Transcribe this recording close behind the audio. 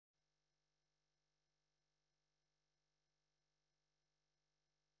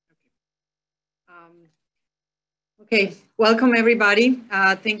Okay, welcome everybody.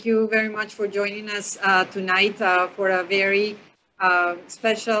 Thank you very much for joining us tonight for a very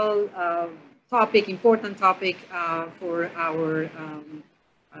special topic, important topic for our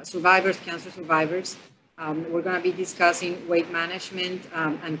survivors, cancer survivors. We're going to be discussing weight management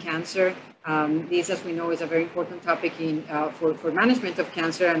and cancer. This, as we know, is a very important topic for management of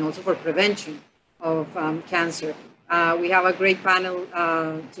cancer and also for prevention of cancer. We have a great panel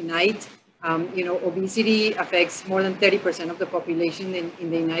tonight. Obesity affects more than 30% of the population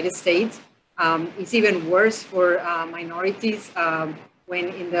in the United States. It's even worse for minorities. When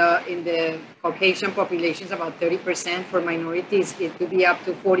in the Caucasian populations, about 30%. For minorities, it could be up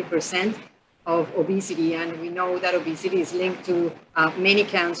to 40% of obesity. And we know that obesity is linked to many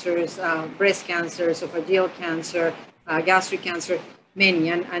cancers, breast cancer, esophageal cancer, gastric cancer, many.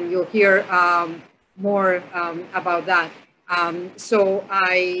 And you'll hear more about that. So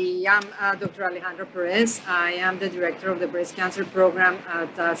I am Dr. Alejandra Perez. I am the director of the breast cancer program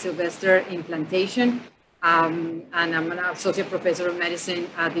at Sylvester Implantation. And I'm an associate professor of medicine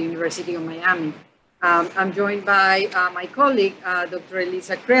at the University of Miami. I'm joined by my colleague, Dr.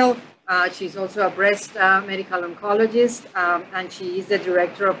 Elisa Krell. She's also a breast medical oncologist, and she is the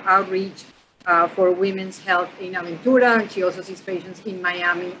director of outreach for women's health in Aventura. And she also sees patients in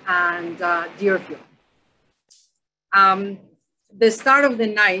Miami and Deerfield. The star of the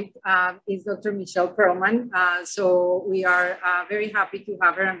night is Dr. Michelle Perlman. So we are very happy to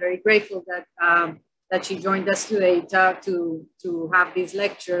have her. I'm very grateful that she joined us today to have this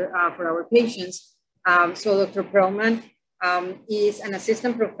lecture for our patients. So Dr. Perlman is an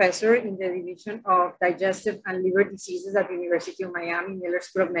assistant professor in the Division of Digestive and Liver Diseases at the University of Miami Miller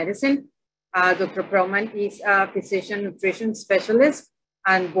School of Medicine. Dr. Perlman is a physician nutrition specialist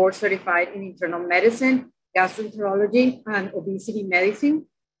and board certified in internal medicine, gastroenterology, and obesity medicine.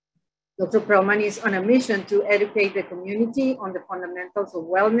 Dr. Perlman is on a mission to educate the community on the fundamentals of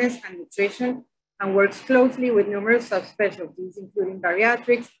wellness and nutrition, and works closely with numerous subspecialties, including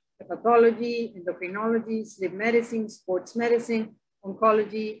bariatrics, hepatology, endocrinology, sleep medicine, sports medicine,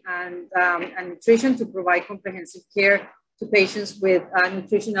 oncology, and nutrition to provide comprehensive care to patients with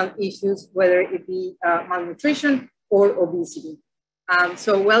nutritional issues, whether it be malnutrition or obesity.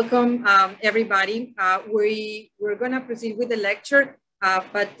 So welcome, everybody. We're going to proceed with the lecture,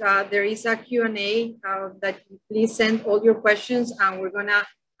 but there is a Q&A that please send all your questions, and we're going to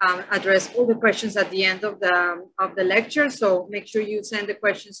address all the questions at the end of the lecture. So make sure you send the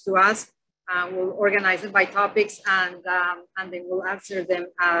questions to us. We'll organize them by topics, and then we'll answer them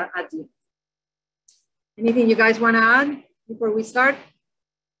at the end. Anything you guys want to add before we start?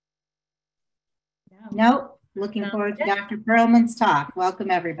 No. Looking forward to Dr. Perlman's talk.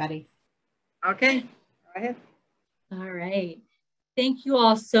 Welcome, everybody. Okay, go ahead. All right. Thank you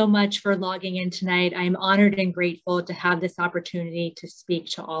all so much for logging in tonight. I'm honored and grateful to have this opportunity to speak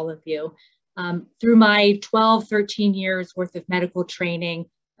to all of you. Through my 12, 13 years worth of medical training,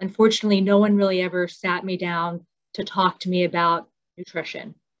 unfortunately, no one really ever sat me down to talk to me about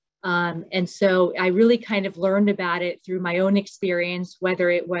nutrition. And so I really kind of learned about it through my own experience, whether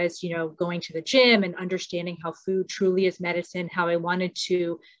it was, going to the gym and understanding how food truly is medicine, how I wanted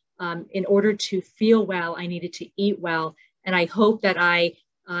to, in order to feel well, I needed to eat well. And I hope that I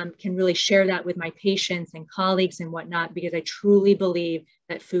can really share that with my patients and colleagues and whatnot, because I truly believe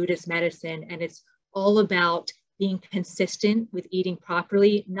that food is medicine, and it's all about being consistent with eating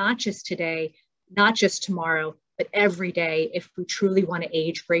properly, not just today, not just tomorrow, but every day if we truly want to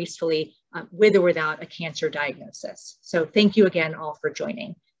age gracefully with or without a cancer diagnosis. So thank you again all for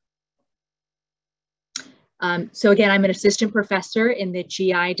joining. So again, I'm an assistant professor in the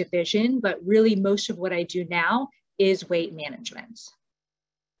GI division, but really most of what I do now is weight management.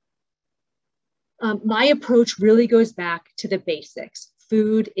 My approach really goes back to the basics.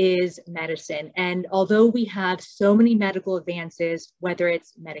 Food is medicine. And although we have so many medical advances, whether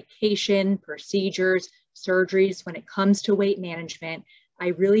it's medication, procedures, surgeries, when it comes to weight management, I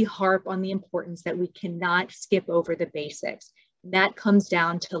really harp on the importance that we cannot skip over the basics. And that comes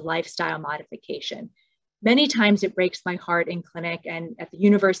down to lifestyle modification. Many times it breaks my heart in clinic, and at the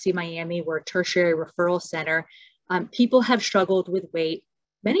University of Miami, we're a tertiary referral center, people have struggled with weight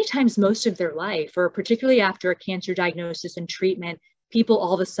many times most of their life, or particularly after a cancer diagnosis and treatment, people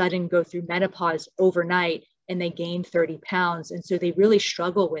all of a sudden go through menopause overnight and they gain 30 pounds. And so they really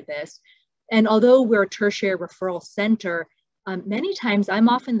struggle with this. And although we're a tertiary referral center, many times I'm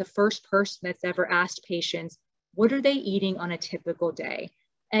often the first person that's ever asked patients, what are they eating on a typical day?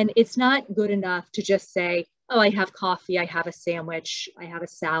 And it's not good enough to just say, oh, I have coffee, I have a sandwich, I have a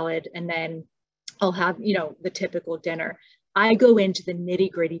salad, and then I'll have, the typical dinner. I go into the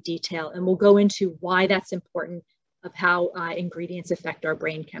nitty-gritty detail, and we'll go into why that's important of how ingredients affect our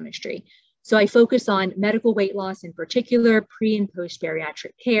brain chemistry. So I focus on medical weight loss in particular, pre and post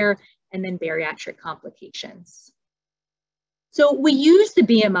bariatric care, and then bariatric complications. So we use the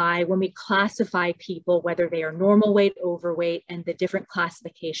BMI when we classify people, whether they are normal weight, overweight, and the different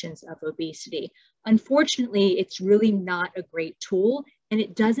classifications of obesity. Unfortunately, it's really not a great tool, and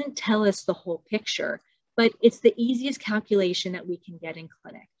it doesn't tell us the whole picture, but it's the easiest calculation that we can get in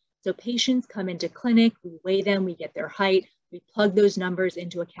clinic. So patients come into clinic, we weigh them, we get their height, we plug those numbers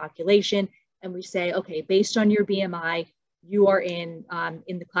into a calculation, and we say, okay, based on your BMI, you are in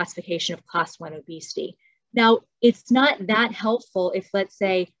the classification of class 1 obesity. Now, it's not that helpful if, let's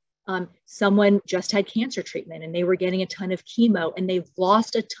say, someone just had cancer treatment and they were getting a ton of chemo and they've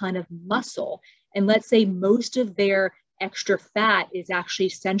lost a ton of muscle. And let's say most of their extra fat is actually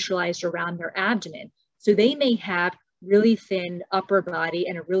centralized around their abdomen. So they may have really thin upper body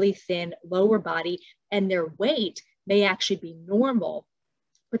and a really thin lower body, and their weight may actually be normal,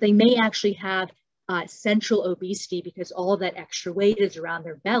 but they may actually have central obesity because all of that extra weight is around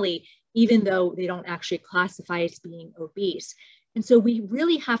their belly, even though they don't actually classify as being obese. And so we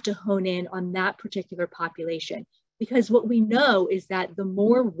really have to hone in on that particular population, because what we know is that the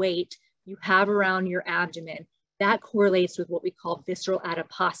more weight you have around your abdomen, that correlates with what we call visceral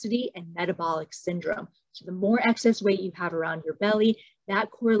adiposity and metabolic syndrome. So the more excess weight you have around your belly,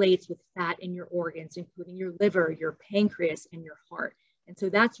 that correlates with fat in your organs, including your liver, your pancreas, and your heart. And so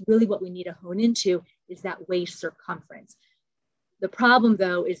that's really what we need to hone into, is that waist circumference. The problem,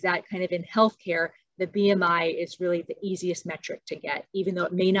 though, is that kind of in healthcare, the BMI is really the easiest metric to get, even though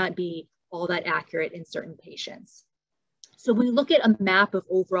it may not be all that accurate in certain patients. So when we look at a map of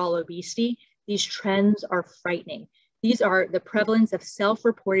overall obesity, these trends are frightening. These are the prevalence of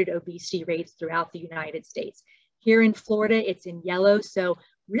self-reported obesity rates throughout the United States. Here in Florida, it's in yellow. So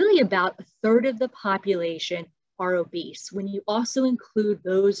really about a third of the population are obese. When you also include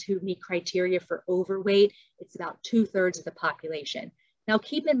those who meet criteria for overweight, it's about 2/3 of the population. Now,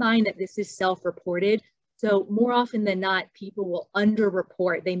 keep in mind that this is self-reported. So more often than not, people will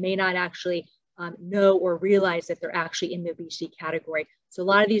underreport. They may not actually know or realize that they're actually in the obesity category. So a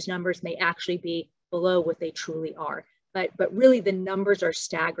lot of these numbers may actually be below what they truly are. But really, the numbers are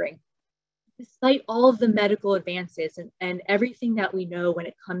staggering. Despite all of the medical advances and everything that we know when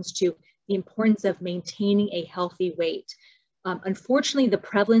it comes to the importance of maintaining a healthy weight, unfortunately, the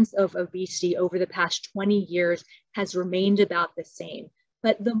prevalence of obesity over the past 20 years has remained about the same.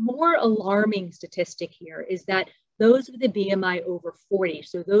 But the more alarming statistic here is that those with a BMI over 40,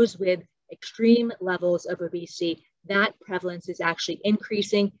 so those with extreme levels of obesity, that prevalence is actually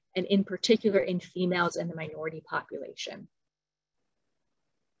increasing, and in particular in females and the minority population.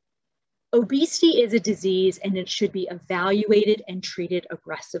 Obesity is a disease, and it should be evaluated and treated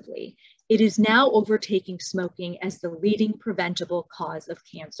aggressively. It is now overtaking smoking as the leading preventable cause of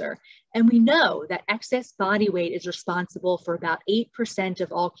cancer. And we know that excess body weight is responsible for about 8%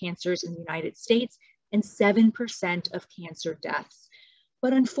 of all cancers in the United States and 7% of cancer deaths.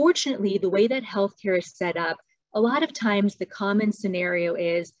 But unfortunately, the way that healthcare is set up, a lot of times the common scenario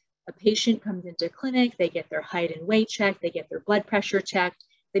is a patient comes into clinic, they get their height and weight checked, they get their blood pressure checked,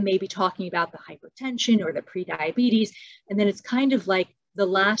 they may be talking about the hypertension or the prediabetes, and then it's kind of like the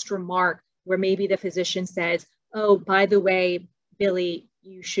last remark where maybe the physician says, oh, by the way, Billy,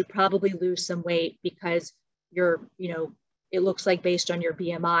 you should probably lose some weight because you're, it looks like based on your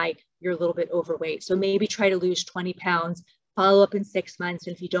BMI, you're a little bit overweight. So maybe try to lose 20 pounds, follow up in 6 months,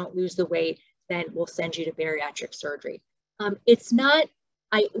 and if you don't lose the weight, then we'll send you to bariatric surgery.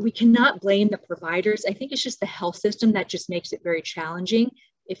 We cannot blame the providers. I think it's just the health system that just makes it very challenging.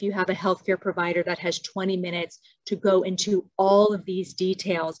 If you have a healthcare provider that has 20 minutes to go into all of these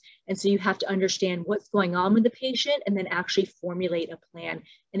details. And so you have to understand what's going on with the patient and then actually formulate a plan.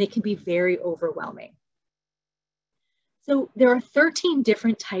 And it can be very overwhelming. So there are 13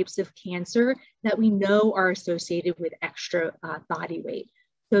 different types of cancer that we know are associated with extra body weight.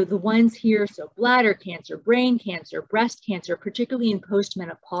 So the ones here, so bladder cancer, brain cancer, breast cancer, particularly in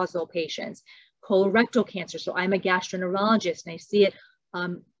postmenopausal patients, colorectal cancer. So I'm a gastroenterologist and I see it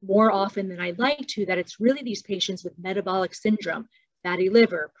more often than I'd like to, that it's really these patients with metabolic syndrome, fatty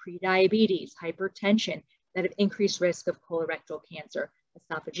liver, prediabetes, hypertension, that have increased risk of colorectal cancer,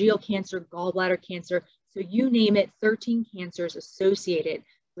 esophageal cancer, gallbladder cancer. So you name it, 13 cancers associated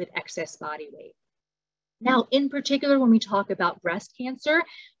with excess body weight. Now, in particular, when we talk about breast cancer,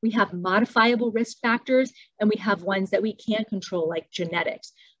 we have modifiable risk factors and we have ones that we can't control, like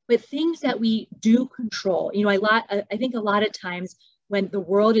genetics. But things that we do control, I think a lot of times when the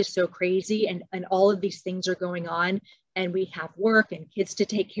world is so crazy and all of these things are going on, and we have work and kids to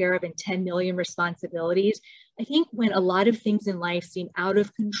take care of and 10 million responsibilities. I think when a lot of things in life seem out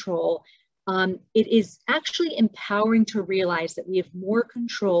of control, it is actually empowering to realize that we have more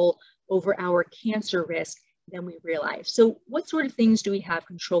control over our cancer risk than we realize. So what sort of things do we have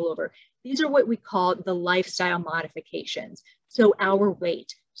control over? These are what we call the lifestyle modifications. So our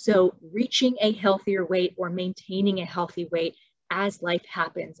weight. So reaching a healthier weight or maintaining a healthy weight as life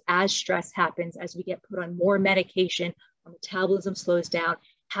happens, as stress happens, as we get put on more medication, our metabolism slows down.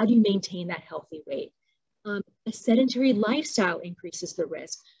 How do you maintain that healthy weight? A sedentary lifestyle increases the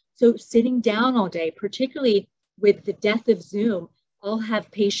risk. So sitting down all day, particularly with the death of Zoom, I'll have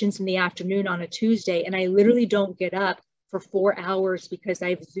patients in the afternoon on a Tuesday, and I literally don't get up for 4 hours because I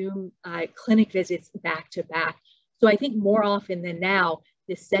have Zoom clinic visits back to back. So I think more often than now,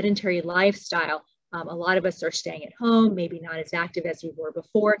 this sedentary lifestyle, a lot of us are staying at home, maybe not as active as we were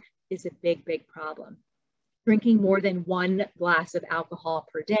before, is a big, big problem. Drinking more than 1 glass of alcohol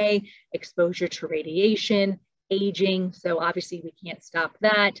per day, exposure to radiation, aging. So obviously we can't stop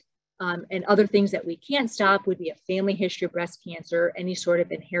that. And other things that we can't stop would be a family history of breast cancer, any sort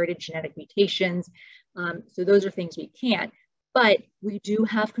of inherited genetic mutations. So those are things we can't, but we do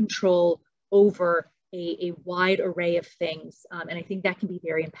have control over a wide array of things. And I think that can be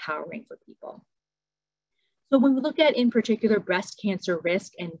very empowering for people. So when we look at, in particular, breast cancer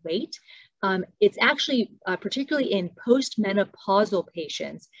risk and weight, it's actually, particularly in postmenopausal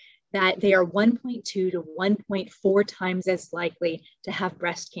patients, that they are 1.2 to 1.4 times as likely to have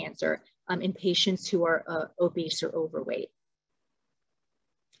breast cancer in patients who are obese or overweight.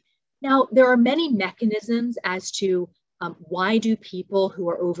 Now, there are many mechanisms as to why do people who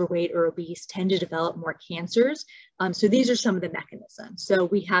are overweight or obese tend to develop more cancers. So these are some of the mechanisms. So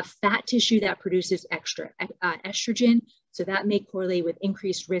we have fat tissue that produces extra estrogen. So that may correlate with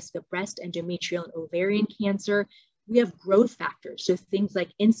increased risk of breast, endometrial, and ovarian cancer. We have growth factors, so things like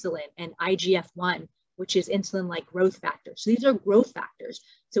insulin and IGF-1, which is insulin-like growth factors. So these are growth factors.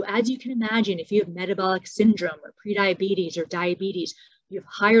 So as you can imagine, if you have metabolic syndrome or prediabetes or diabetes, you have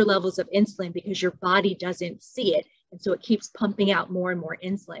higher levels of insulin because your body doesn't see it. And so it keeps pumping out more and more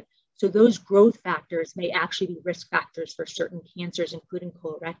insulin. So those growth factors may actually be risk factors for certain cancers, including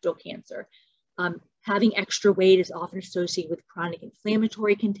colorectal cancer. Having extra weight is often associated with chronic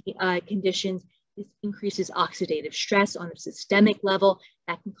inflammatory conditions. This increases oxidative stress on a systemic level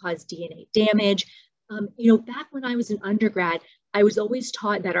that can cause DNA damage. Back when I was an undergrad, I was always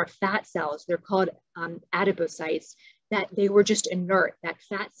taught that our fat cells, they're called adipocytes, that they were just inert, that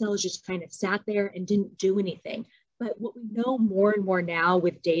fat cells just kind of sat there and didn't do anything. But what we know more and more now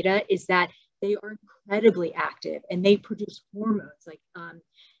with data is that they are incredibly active and they produce hormones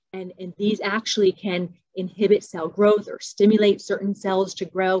and these actually can inhibit cell growth or stimulate certain cells to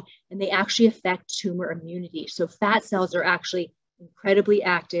grow, and they actually affect tumor immunity. So fat cells are actually incredibly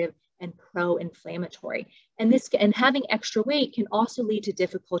active and pro-inflammatory. And having extra weight can also lead to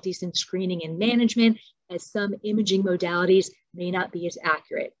difficulties in screening and management, as some imaging modalities may not be as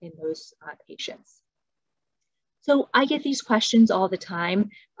accurate in those patients. So I get these questions all the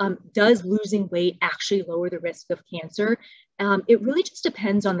time. Does losing weight actually lower the risk of cancer? It really just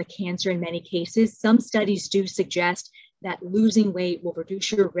depends on the cancer in many cases. Some studies do suggest that losing weight will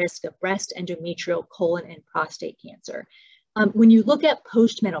reduce your risk of breast, endometrial, colon, and prostate cancer. When you look at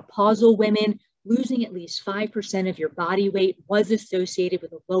postmenopausal women, losing at least 5% of your body weight was associated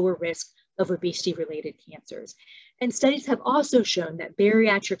with a lower risk of obesity-related cancers. And studies have also shown that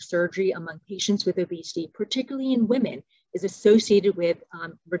bariatric surgery among patients with obesity, particularly in women, is associated with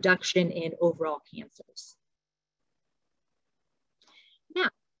reduction in overall cancers. Now,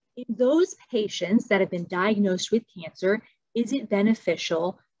 in those patients that have been diagnosed with cancer, is it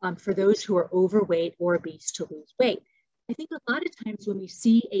beneficial for those who are overweight or obese to lose weight? I think a lot of times when we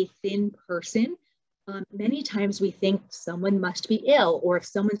see a thin person, many times we think someone must be ill, or if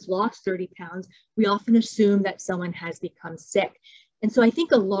someone's lost 30 pounds, we often assume that someone has become sick. And so I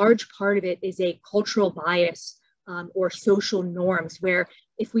think a large part of it is a cultural bias or social norms, where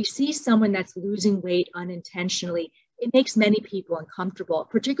if we see someone that's losing weight unintentionally, it makes many people uncomfortable,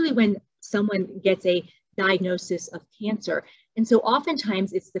 particularly when someone gets a diagnosis of cancer. And so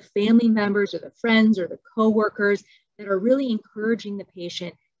oftentimes it's the family members or the friends or the coworkers that are really encouraging the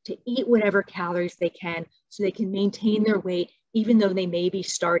patient to eat whatever calories they can so they can maintain their weight, even though they may be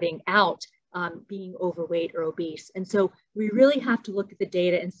starting out being overweight or obese. And so we really have to look at the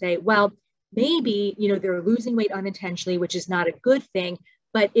data and say, well, maybe, they're losing weight unintentionally, which is not a good thing,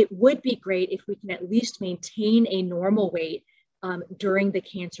 but it would be great if we can at least maintain a normal weight during the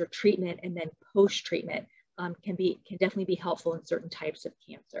cancer treatment, and then post-treatment can definitely be helpful in certain types of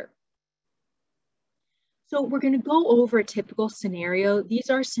cancer. So we're going to go over a typical scenario. These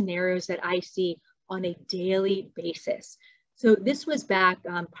are scenarios that I see on a daily basis. So this was back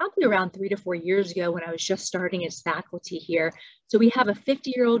probably around 3 to 4 years ago when I was just starting as faculty here. So we have a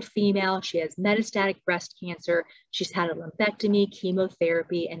 50-year-old female. She has metastatic breast cancer. She's had a lumpectomy,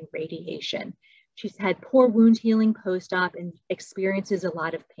 chemotherapy, and radiation. She's had poor wound healing post-op and experiences a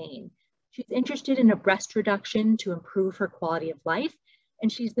lot of pain. She's interested in a breast reduction to improve her quality of life,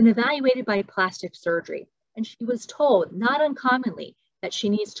 and she's been evaluated by plastic surgery. And she was told, not uncommonly, that she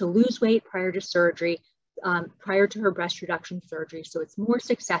needs to lose weight prior to surgery, prior to her breast reduction surgery, so it's more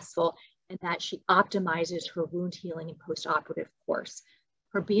successful, and that she optimizes her wound healing and post-operative course.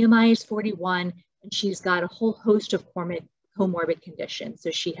 Her BMI is 41, and she's got a whole host of comorbid conditions.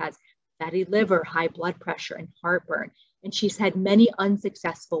 So she has fatty liver, high blood pressure, and heartburn, and she's had many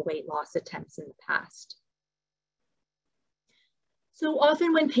unsuccessful weight loss attempts in the past. So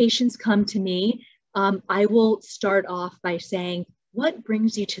often when patients come to me, I will start off by saying, what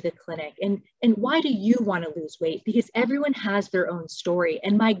brings you to the clinic, and why do you want to lose weight? Because everyone has their own story.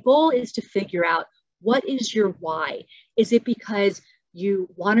 And my goal is to figure out, what is your why? Is it because you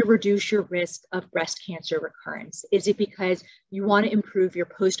want to reduce your risk of breast cancer recurrence? Is it because you want to improve your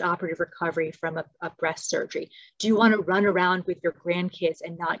post-operative recovery from a breast surgery? Do you want to run around with your grandkids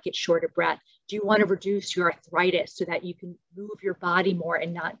and not get short of breath? Do you want to reduce your arthritis so that you can move your body more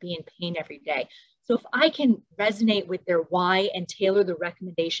and not be in pain every day? So if I can resonate with their why and tailor the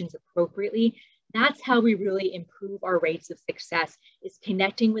recommendations appropriately, that's how we really improve our rates of success, is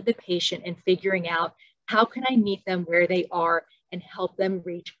connecting with the patient and figuring out, how can I meet them where they are and help them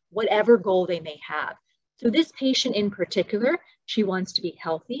reach whatever goal they may have. So this patient in particular, she wants to be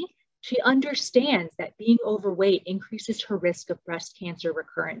healthy. She understands that being overweight increases her risk of breast cancer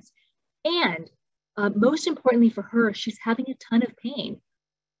recurrence. And most importantly for her, she's having a ton of pain.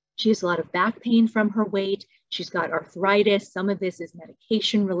 She has a lot of back pain from her weight. She's got arthritis. Some of this is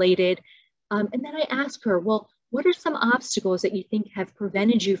medication related. And then I ask her, well, what are some obstacles that you think have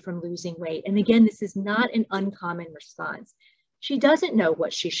prevented you from losing weight? And again, this is not an uncommon response. She doesn't know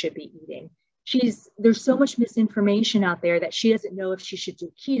what she should be eating. There's so much misinformation out there that she doesn't know if she should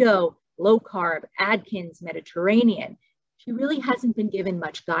do keto, low carb, Atkins, Mediterranean. She really hasn't been given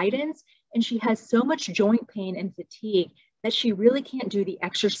much guidance, and she has so much joint pain and fatigue that she really can't do the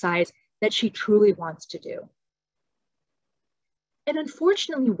exercise that she truly wants to do. And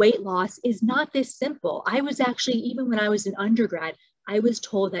unfortunately, weight loss is not this simple. I was actually, even when I was an undergrad, I was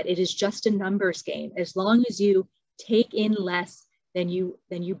told that it is just a numbers game. As long as you take in less than you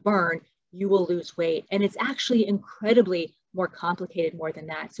burn, you will lose weight. And it's actually incredibly more complicated more than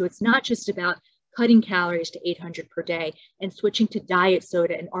that. So it's not just about cutting calories to 800 per day and switching to diet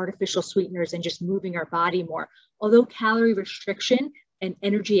soda and artificial sweeteners and just moving our body more. Although calorie restriction and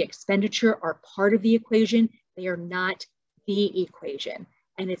energy expenditure are part of the equation, they are not the equation,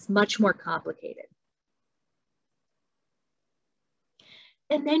 and it's much more complicated.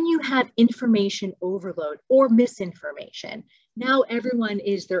 And then you have information overload or misinformation. Now everyone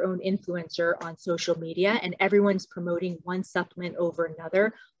is their own influencer on social media, and everyone's promoting one supplement over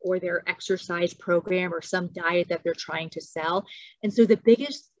another, or their exercise program or some diet that they're trying to sell. And so the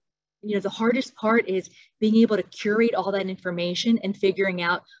biggest, the hardest part is being able to curate all that information and figuring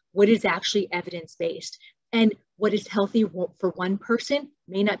out what is actually evidence-based. And what is healthy for one person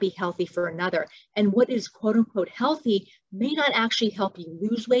may not be healthy for another. And what is quote unquote healthy may not actually help you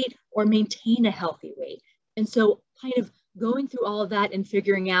lose weight or maintain a healthy weight. And so kind of going through all of that and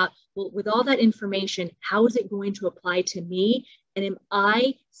figuring out, well, with all that information, how is it going to apply to me? And am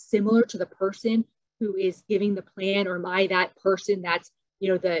I similar to the person who is giving the plan, or am I that person that's,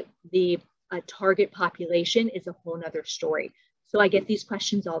 the target population is a whole nother story. So I get these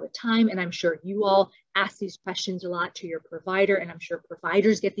questions all the time, and I'm sure you all ask these questions a lot to your provider, and I'm sure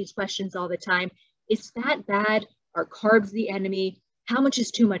providers get these questions all the time. Is fat bad? Are carbs the enemy? How much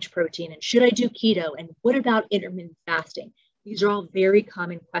is too much protein? And should I do keto? And what about intermittent fasting? These are all very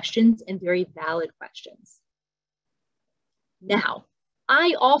common questions and very valid questions. Now,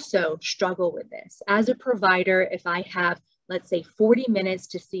 I also struggle with this. As a provider, if I have, let's say, 40 minutes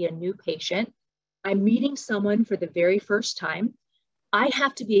to see a new patient, I'm meeting someone for the very first time, I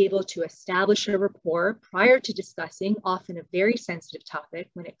have to be able to establish a rapport prior to discussing often a very sensitive topic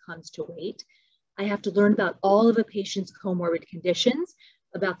when it comes to weight. I have to learn about all of a patient's comorbid conditions,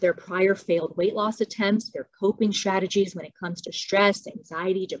 about their prior failed weight loss attempts, their coping strategies when it comes to stress,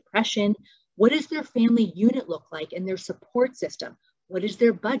 anxiety, depression. What does their family unit look like and their support system? What is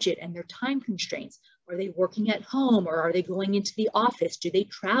their budget and their time constraints? Are they working at home, or are they going into the office? Do they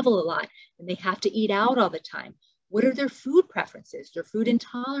travel a lot and they have to eat out all the time? What are their food preferences, their food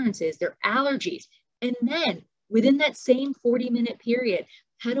intolerances, their allergies? And then within that same 40-minute period,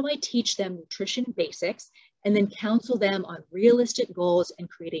 how do I teach them nutrition basics and then counsel them on realistic goals and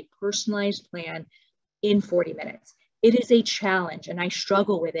create a personalized plan in 40 minutes? It is a challenge and I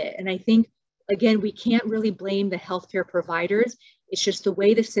struggle with it. And I think, again, we can't really blame the healthcare providers. It's just the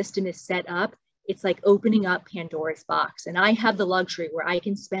way the system is set up. It's like opening up Pandora's box. And I have the luxury where I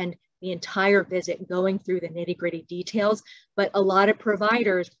can spend the entire visit going through the nitty-gritty details, but a lot of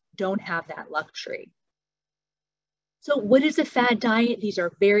providers don't have that luxury. So what is a fad diet? These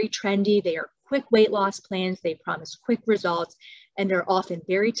are very trendy. They are quick weight loss plans. They promise quick results, and they're often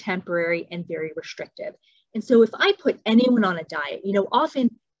very temporary and very restrictive. And so if I put anyone on a diet, often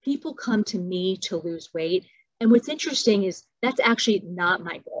people come to me to lose weight. And what's interesting is that's actually not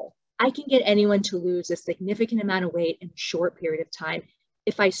my goal. I can get anyone to lose a significant amount of weight in a short period of time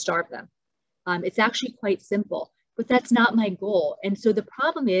if I starve them. It's actually quite simple, but that's not my goal. And so the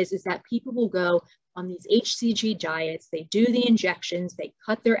problem is that people will go on these HCG diets, they do the injections, they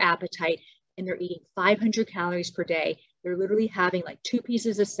cut their appetite, and they're eating 500 calories per day. They're literally having like 2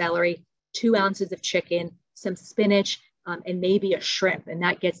 pieces of celery, 2 ounces of chicken, some spinach, and maybe a shrimp, and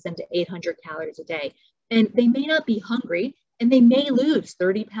that gets them to 800 calories a day. And they may not be hungry, and they may lose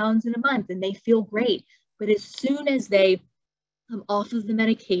 30 pounds in a month, and they feel great. But as soon as they come off of the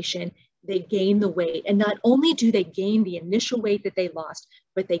medication, they gain the weight. And not only do they gain the initial weight that they lost,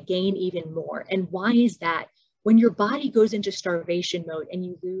 but they gain even more. And why is that? When your body goes into starvation mode and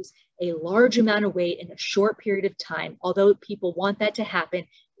you lose a large amount of weight in a short period of time, although people want that to happen,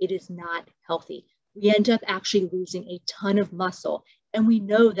 it is not healthy. We end up actually losing a ton of muscle. And we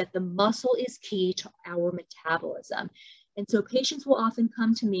know that the muscle is key to our metabolism. And so patients will often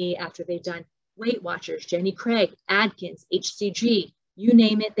come to me after they've done Weight Watchers, Jenny Craig, Atkins, HCG, you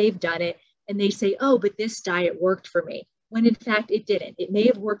name it, they've done it. And they say, oh, but this diet worked for me. When in fact it didn't. It may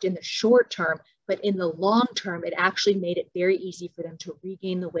have worked in the short term, but in the long term, it actually made it very easy for them to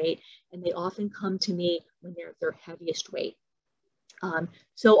regain the weight. And they often come to me when they're at their heaviest weight.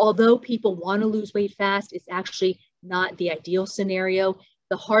 So although people want to lose weight fast, it's actually not the ideal scenario.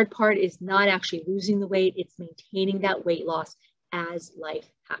 The hard part is not actually losing the weight, it's maintaining that weight loss as life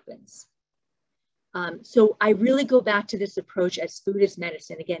happens. So I really go back to this approach as food is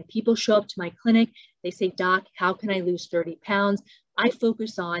medicine. Again, people show up to my clinic, they say, Doc, how can I lose 30 pounds? I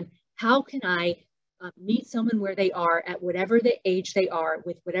focus on how can I meet someone where they are at whatever the age they are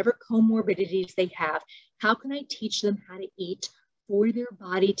with whatever comorbidities they have. How can I teach them how to eat for their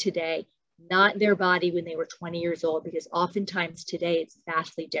body today, not their body when they were 20 years old, because oftentimes today it's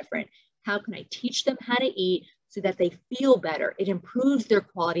vastly different. How can I teach them how to eat so that they feel better? It improves their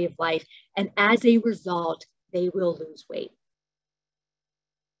quality of life. And as a result, they will lose weight.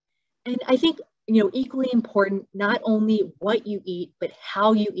 And I think, equally important, not only what you eat, but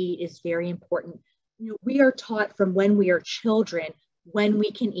how you eat is very important. We are taught from when we are children, when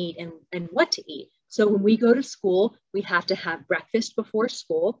we can eat and what to eat. So when we go to school, we have to have breakfast before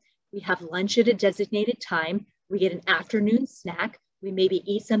school. We have lunch at a designated time. We get an afternoon snack. We maybe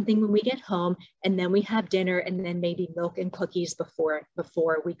eat something when we get home, and then we have dinner, and then maybe milk and cookies before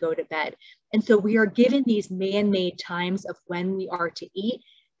we go to bed. And so we are given these man-made times of when we are to eat,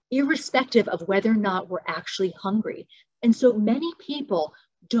 irrespective of whether or not we're actually hungry. And so many people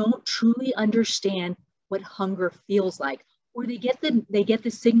don't truly understand what hunger feels like, or they get the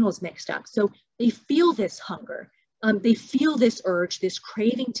signals mixed up. So they feel this hunger, they feel this urge, this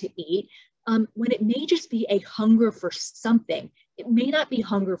craving to eat, when it may just be a hunger for something. It may not be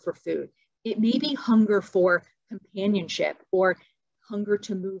hunger for food. It may be hunger for companionship, or hunger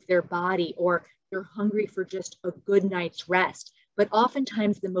to move their body, or they're hungry for just a good night's rest. But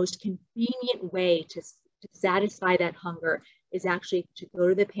oftentimes the most convenient way to satisfy that hunger is actually to go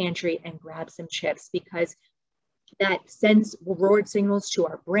to the pantry and grab some chips, because that sends reward signals to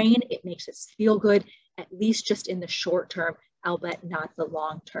our brain. It makes us feel good, at least just in the short term, albeit not the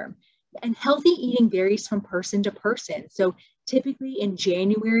long term. And healthy eating varies from person to person. So typically in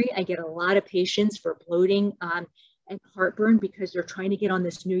January, I get a lot of patients for bloating and heartburn because they're trying to get on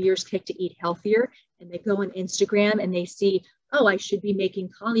this New Year's kick to eat healthier. And they go on Instagram and they see, oh, I should be making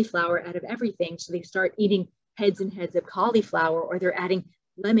cauliflower out of everything. So they start eating heads and heads of cauliflower, or they're adding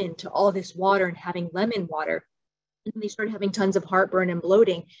lemon to all this water and having lemon water. And they start having tons of heartburn and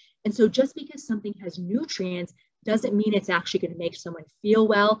bloating. And so just because something has nutrients doesn't mean it's actually going to make someone feel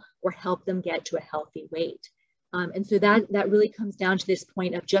well or help them get to a healthy weight. And so that really comes down to this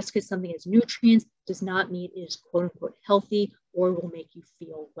point of just because something has nutrients does not mean it is quote unquote healthy or will make you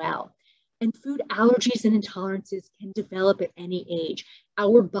feel well. And food allergies and intolerances can develop at any age.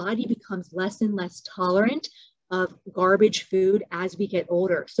 Our body becomes less and less tolerant of garbage food as we get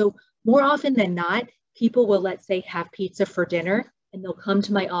older. So more often than not, people will, let's say, have pizza for dinner, and they'll come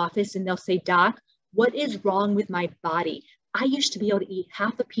to my office and they'll say, "Doc, what is wrong with my body? I used to be able to eat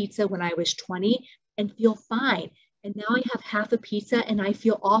half a pizza when I was 20 and feel fine. And now I have half a pizza and I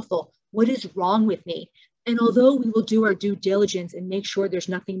feel awful. What is wrong with me?" And although we will do our due diligence and make sure there's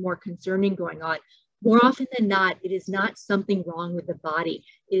nothing more concerning going on, more often than not, it is not something wrong with the body.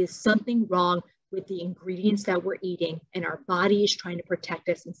 It is something wrong with the ingredients that we're eating, and our body is trying to protect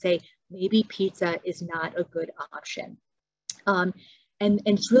us and say, maybe pizza is not a good option. And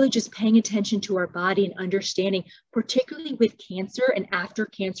it's really just paying attention to our body and understanding, particularly with cancer and after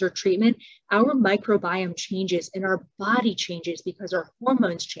cancer treatment, our microbiome changes and our body changes because our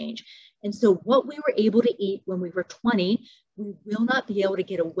hormones change. And so what we were able to eat when we were 20, we will not be able to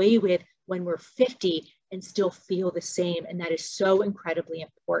get away with when we're 50 and still feel the same. And that is so incredibly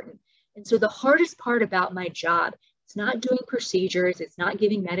important. And so the hardest part about my job, it's not doing procedures, it's not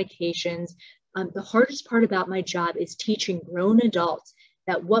giving medications. The hardest part about my job is teaching grown adults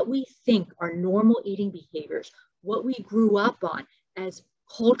that what we think are normal eating behaviors, what we grew up on as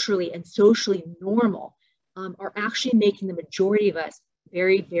culturally and socially normal, are actually making the majority of us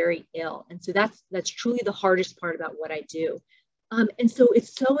very, very ill. And so that's truly the hardest part about what I do. And so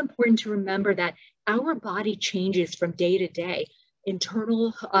it's so important to remember that our body changes from day to day,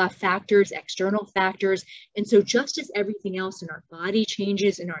 internal factors, external factors. And so just as everything else in our body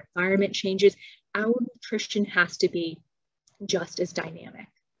changes and our environment changes, our nutrition has to be just as dynamic.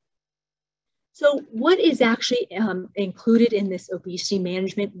 So what is actually included in this obesity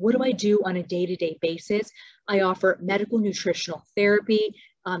management? What do I do on a day-to-day basis? I offer medical nutritional therapy.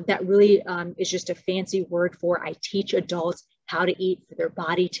 That really is just a fancy word for I teach adults how to eat for their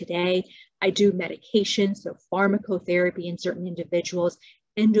body today. I do medication, so pharmacotherapy in certain individuals,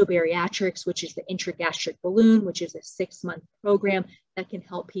 endobariatrics, which is the intragastric balloon, which is a 6-month program that can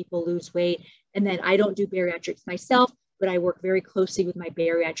help people lose weight. And then I don't do bariatrics myself, but I work very closely with my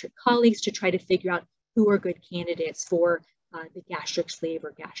bariatric colleagues to try to figure out who are good candidates for the gastric sleeve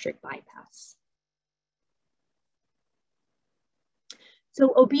or gastric bypass.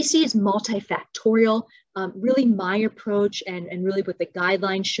 So obesity is multifactorial. Really my approach and really what the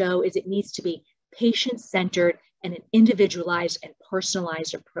guidelines show is it needs to be patient-centered and an individualized and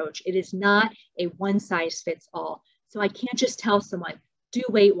personalized approach. It is not a one-size-fits-all. So I can't just tell someone, do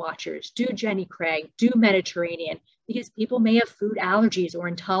Weight Watchers, do Jenny Craig, do Mediterranean, because people may have food allergies or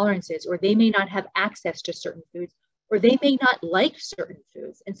intolerances, or they may not have access to certain foods, or they may not like certain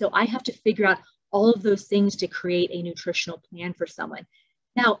foods. And so I have to figure out all of those things to create a nutritional plan for someone.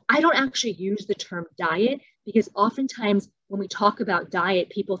 Now, I don't actually use the term diet because oftentimes when we talk about diet,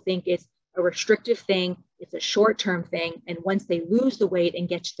 people think it's a restrictive thing, it's a short-term thing, and once they lose the weight and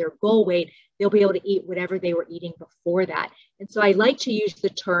get to their goal weight, they'll be able to eat whatever they were eating before that. And so I like to use the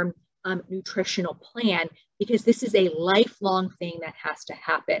term nutritional plan because this is a lifelong thing that has to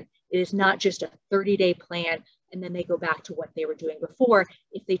happen. It is not just a 30-day plan and then they go back to what they were doing before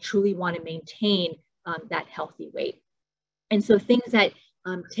if they truly want to maintain that healthy weight. And so things that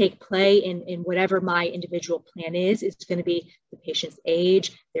take play in whatever my individual plan is going to be the patient's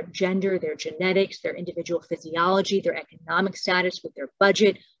age, their gender, their genetics, their individual physiology, their economic status with their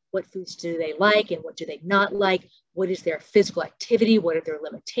budget, what foods do they like and what do they not like, what is their physical activity, what are their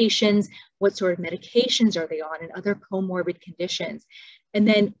limitations, what sort of medications are they on and other comorbid conditions. And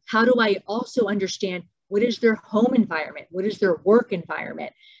then how do I also understand what is their home environment, what is their work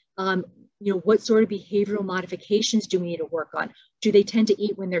environment, what sort of behavioral modifications do we need to work on? Do they tend to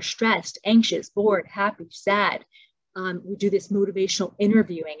eat when they're stressed, anxious, bored, happy, sad? We do this motivational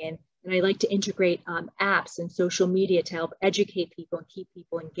interviewing and I like to integrate apps and social media to help educate people and keep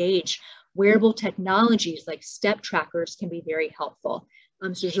people engaged. Wearable technologies like step trackers can be very helpful.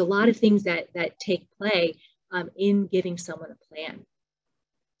 So there's a lot of things that take play in giving someone a plan.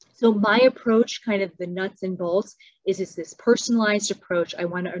 So my approach, kind of the nuts and bolts, is this personalized approach. I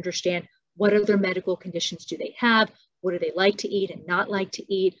want to understand what other medical conditions do they have? What do they like to eat and not like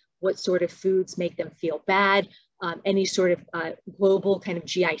to eat? What sort of foods make them feel bad? Any sort of global kind of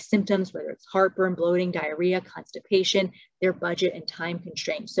GI symptoms, whether it's heartburn, bloating, diarrhea, constipation, their budget and time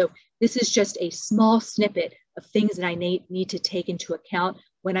constraints. So this is just a small snippet of things that I need to take into account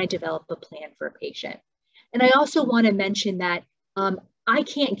when I develop a plan for a patient. And I also want to mention that I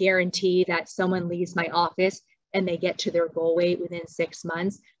can't guarantee that someone leaves my office and they get to their goal weight within 6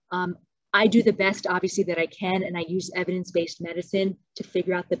 months. I do the best, obviously, that I can, and I use evidence-based medicine to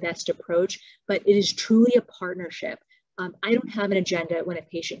figure out the best approach, but it is truly a partnership. I don't have an agenda when a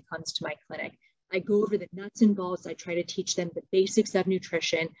patient comes to my clinic. I go over the nuts and bolts. I try to teach them the basics of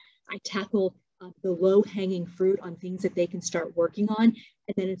nutrition. I tackle the low-hanging fruit on things that they can start working on,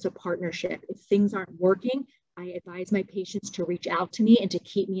 and then it's a partnership. If things aren't working, I advise my patients to reach out to me and to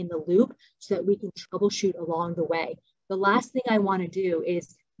keep me in the loop so that we can troubleshoot along the way. The last thing I want to do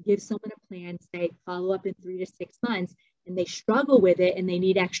is give someone a plan, say, follow up in 3 to 6 months, and they struggle with it and they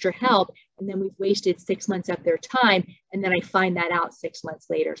need extra help, and then we've wasted 6 months of their time, and then I find that out 6 months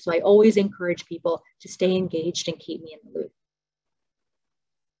later. So I always encourage people to stay engaged and keep me in the loop.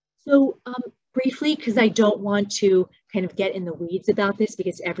 So briefly, because I don't want to kind of get in the weeds about this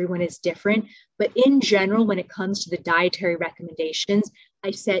because everyone is different, but in general, when it comes to the dietary recommendations,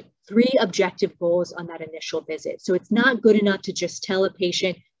 I set 3 objective goals on that initial visit. So it's not good enough to just tell a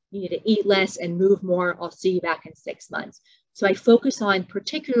patient, you need to eat less and move more, I'll see you back in 6 months. So I focus on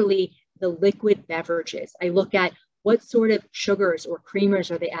particularly the liquid beverages. I look at what sort of sugars or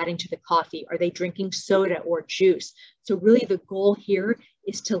creamers are they adding to the coffee? Are they drinking soda or juice? So really the goal here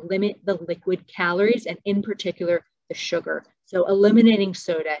is to limit the liquid calories and in particular the sugar. So eliminating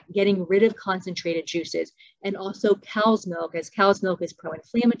soda, getting rid of concentrated juices, and also cow's milk, as cow's milk is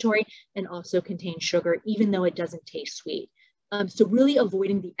pro-inflammatory and also contains sugar, even though it doesn't taste sweet. So really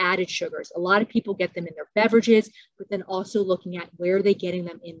avoiding the added sugars. A lot of people get them in their beverages, but then also looking at where are they getting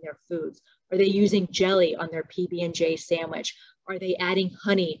them in their foods. Are they using jelly on their PB&J sandwich? Are they adding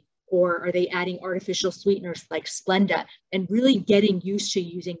honey? Or are they adding artificial sweeteners like Splenda? And really getting used to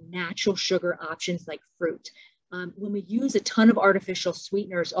using natural sugar options like fruit. When we use a ton of artificial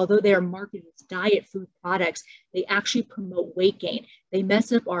sweeteners, although they are marketed as diet food products, they actually promote weight gain. They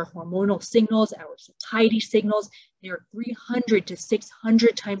mess up our hormonal signals, our satiety signals. They are 300 to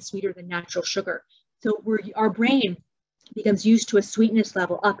 600 times sweeter than natural sugar. So our brain becomes used to a sweetness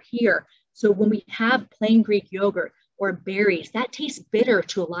level up here. So when we have plain Greek yogurt or berries, that tastes bitter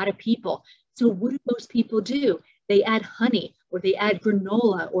to a lot of people. So what do most people do? They add honey, or they add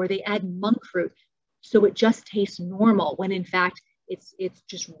granola, or they add monk fruit. So it just tastes normal when in fact it's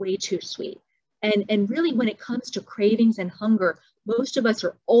just way too sweet. And really when it comes to cravings and hunger, most of us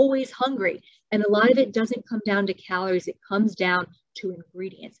are always hungry. And a lot of it doesn't come down to calories, it comes down to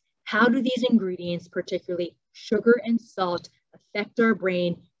ingredients. How do these ingredients, particularly sugar and salt, affect our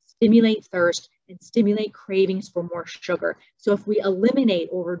brain, stimulate thirst, and stimulate cravings for more sugar? So if we eliminate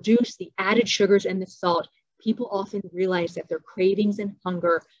or reduce the added sugars and the salt, people often realize that their cravings and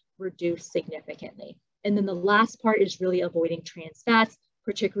hunger reduce significantly. And then the last part is really avoiding trans fats,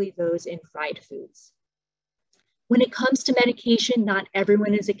 particularly those in fried foods. When it comes to medication, not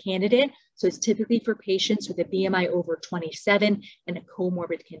everyone is a candidate. So it's typically for patients with a BMI over 27 and a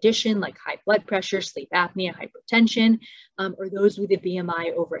comorbid condition like high blood pressure, sleep apnea, hypertension, or those with a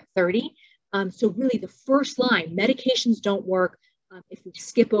BMI over 30. So really the first line, medications don't work if we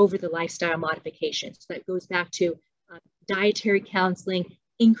skip over the lifestyle modifications. So that goes back to dietary counseling,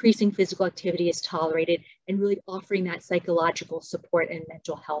 increasing physical activity is tolerated, and really offering that psychological support and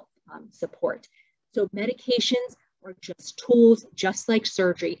mental health support. So medications are just tools, just like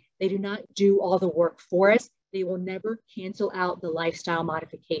surgery. They do not do all the work for us. They will never cancel out the lifestyle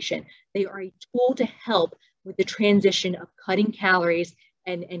modification. They are a tool to help with the transition of cutting calories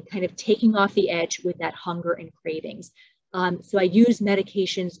and kind of taking off the edge with that hunger and cravings. So I use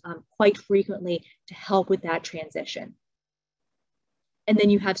medications quite frequently to help with that transition. And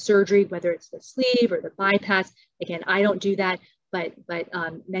then you have surgery, whether it's the sleeve or the bypass. Again, I don't do that, but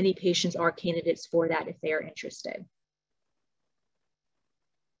many patients are candidates for that if they are interested.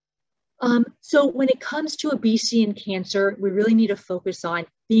 So when it comes to obesity and cancer, we really need to focus on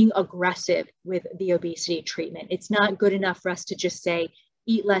being aggressive with the obesity treatment. It's not good enough for us to just say,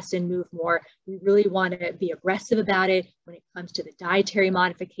 eat less and move more. We really want to be aggressive about it when it comes to the dietary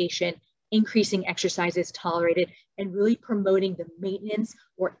modification, increasing exercise is tolerated, and really promoting the maintenance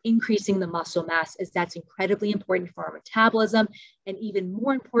or increasing the muscle mass, as that's incredibly important for our metabolism and even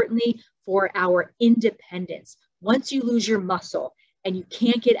more importantly for our independence. Once you lose your muscle and you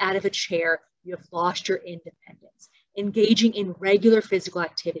can't get out of a chair, you have lost your independence. Engaging in regular physical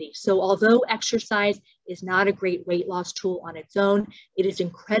activity. So although exercise is not a great weight loss tool on its own, it is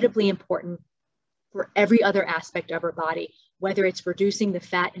incredibly important for every other aspect of our body, whether it's reducing the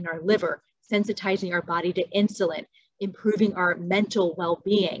fat in our liver, sensitizing our body to insulin, improving our mental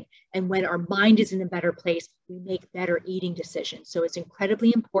well-being. And when our mind is in a better place, we make better eating decisions. So it's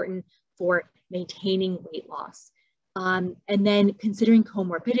incredibly important for maintaining weight loss. And then considering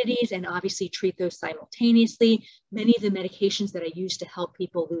comorbidities and obviously treat those simultaneously. Many of the medications that I use to help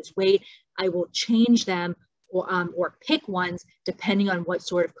people lose weight, I will change them or pick ones depending on what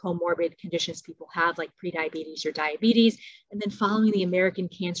sort of comorbid conditions people have, like prediabetes or diabetes. And then following the American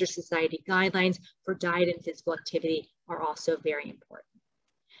Cancer Society guidelines for diet and physical activity are also very important.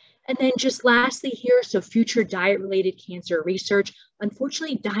 And then just lastly here, so future diet-related cancer research.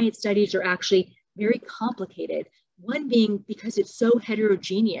 Unfortunately, diet studies are actually very complicated. One being because it's so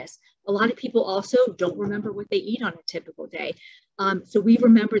heterogeneous. A lot of people also don't remember what they eat on a typical day. So we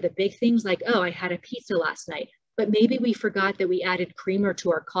remember the big things like, oh, I had a pizza last night, but maybe we forgot that we added creamer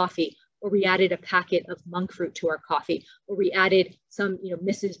to our coffee, or we added a packet of monk fruit to our coffee, or we added some,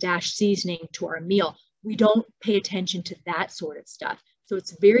 Mrs. Dash seasoning to our meal. We don't pay attention to that sort of stuff. So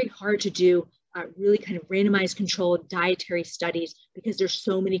it's very hard to do really kind of randomized controlled dietary studies because there's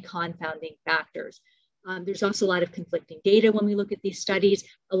so many confounding factors. There's also a lot of conflicting data when we look at these studies.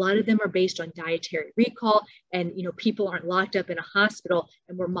 A lot of them are based on dietary recall, and people aren't locked up in a hospital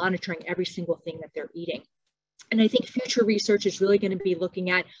and we're monitoring every single thing that they're eating. And I think future research is really going to be looking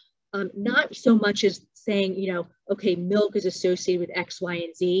at not so much as saying, okay, milk is associated with X, Y,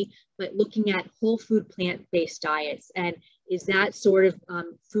 and Z, but looking at whole food plant-based diets. And is that sort of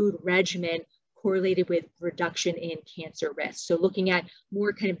food regimen correlated with reduction in cancer risk? So looking at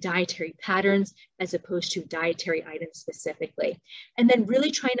more kind of dietary patterns as opposed to dietary items specifically. And then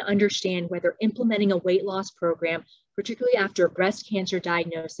really trying to understand whether implementing a weight loss program, particularly after a breast cancer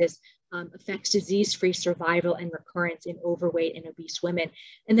diagnosis, affects disease-free survival and recurrence in overweight and obese women.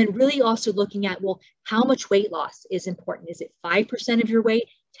 And then really also looking at, well, how much weight loss is important? Is it 5% of your weight,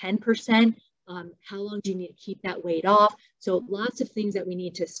 10%? How long do you need to keep that weight off? So lots of things that we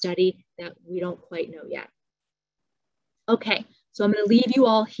need to study that we don't quite know yet. Okay, so I'm going to leave you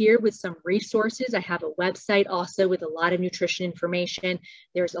all here with some resources. I have a website also with a lot of nutrition information.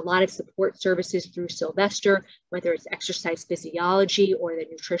 There's a lot of support services through Sylvester, whether it's exercise physiology or the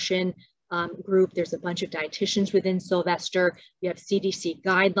nutrition group. There's a bunch of dietitians within Sylvester. You have CDC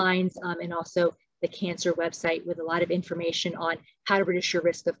guidelines and also the cancer website with a lot of information on how to reduce your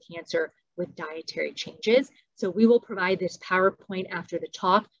risk of cancer with dietary changes. So we will provide this PowerPoint after the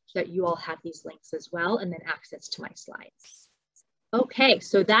talk so that you all have these links as well, and then access to my slides. Okay,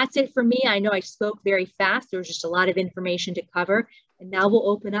 so that's it for me. I know I spoke very fast. There was just a lot of information to cover, and now we'll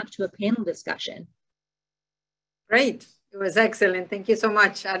open up to a panel discussion. Great, it was excellent. Thank you so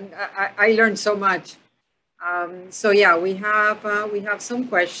much, and I learned so much. So yeah, we have some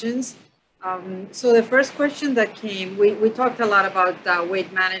questions. So the first question that came, we talked a lot about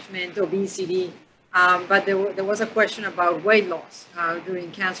weight management, obesity, but there was a question about weight loss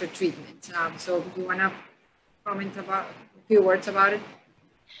during cancer treatment. So do you want to comment about a few words about it?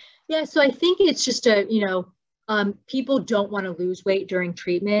 Yeah, so I think it's just people don't want to lose weight during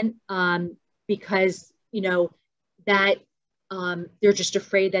treatment because, that they're just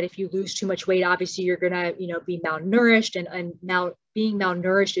afraid that if you lose too much weight, obviously you're going to, be malnourished, and being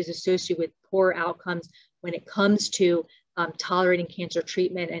malnourished is associated with poor outcomes when it comes to tolerating cancer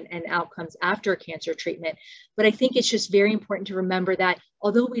treatment and outcomes after cancer treatment. But I think it's just very important to remember that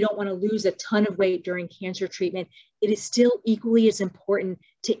although we don't want to lose a ton of weight during cancer treatment, it is still equally as important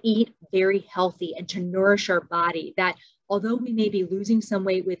to eat very healthy and to nourish our body. That although we may be losing some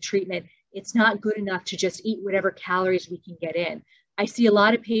weight with treatment, it's not good enough to just eat whatever calories we can get in. I see a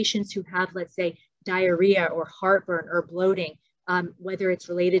lot of patients who have, let's say, diarrhea or heartburn or bloating, whether it's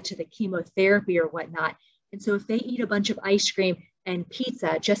related to the chemotherapy or whatnot. And so if they eat a bunch of ice cream and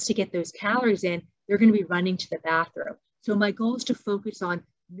pizza just to get those calories in, they're going to be running to the bathroom. So my goal is to focus on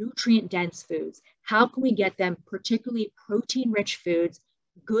nutrient-dense foods. How can we get them, particularly protein-rich foods,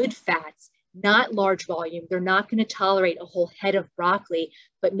 good fats, not large volume? They're not going to tolerate a whole head of broccoli,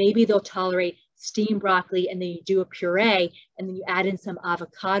 but maybe they'll tolerate steamed broccoli, and then you do a puree, and then you add in some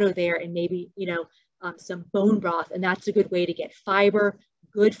avocado there, and maybe, some bone broth. And that's a good way to get fiber,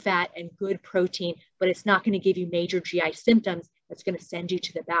 good fat, and good protein, but it's not going to give you major GI symptoms. That's going to send you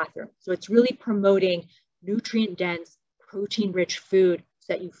to the bathroom. So it's really promoting nutrient-dense, protein-rich food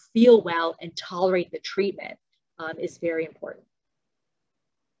so that you feel well and tolerate the treatment is very important.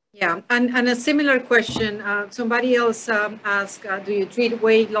 Yeah, and a similar question, somebody else asked, do you treat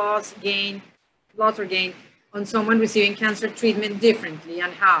weight loss or gain on someone receiving cancer treatment differently,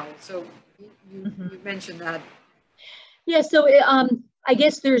 and how? So you mentioned that. Yeah, so I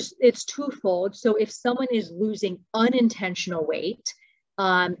guess it's twofold. So if someone is losing unintentional weight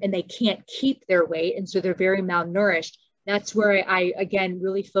and they can't keep their weight, and so they're very malnourished, that's where I again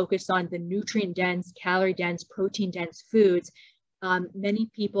really focus on the nutrient-dense, calorie-dense, protein-dense foods. Many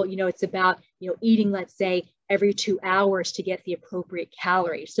people, it's about, eating, let's say, every 2 hours to get the appropriate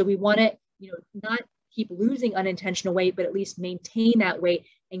calories. So we want to, not keep losing unintentional weight, but at least maintain that weight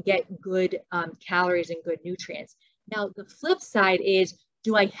and get good calories and good nutrients. Now, the flip side is,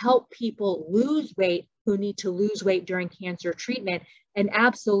 do I help people lose weight who need to lose weight during cancer treatment? And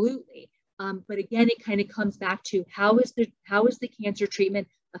absolutely. But again, it kind of comes back to how is the cancer treatment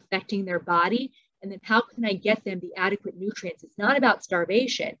affecting their body? And then how can I get them the adequate nutrients? It's not about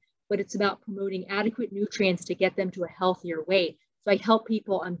starvation, but it's about promoting adequate nutrients to get them to a healthier weight. So I help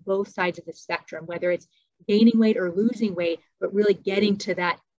people on both sides of the spectrum, whether it's gaining weight or losing weight, but really getting to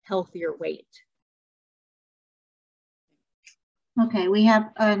that healthier weight. Okay, we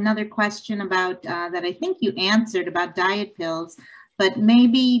have another question about that I think you answered about diet pills, but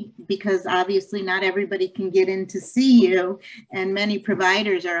maybe because obviously not everybody can get in to see you and many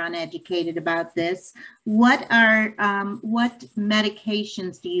providers are uneducated about this. What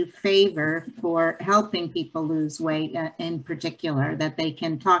medications do you favor for helping people lose weight in particular that they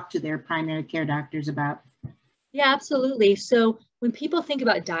can talk to their primary care doctors about? Yeah, absolutely. So when people think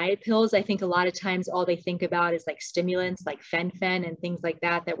about diet pills, I think a lot of times all they think about is like stimulants like fen-phen and things like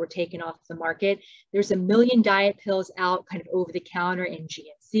that that were taken off the market. There's a million diet pills out kind of over the counter in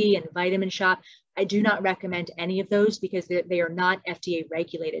GNC and Vitamin Shop. I do not recommend any of those because they are not FDA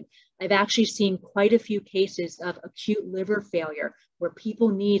regulated. I've actually seen quite a few cases of acute liver failure where people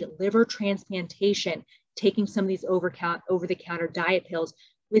need liver transplantation, taking some of these over-the-counter diet pills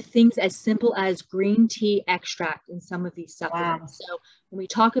with things as simple as green tea extract in some of these supplements. Wow. So when we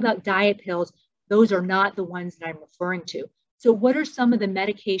talk about diet pills, those are not the ones that I'm referring to. So what are some of the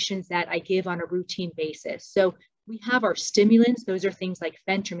medications that I give on a routine basis? So we have our stimulants. Those are things like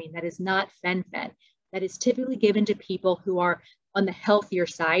phentermine. That is not fen-phen. That is typically given to people who are on the healthier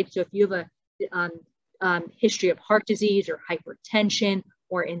side. So if you have a history of heart disease or hypertension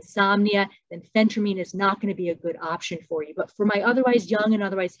or insomnia, then phentermine is not going to be a good option for you. But for my otherwise young and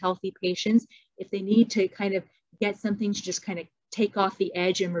otherwise healthy patients, if they need to kind of get something to just kind of take off the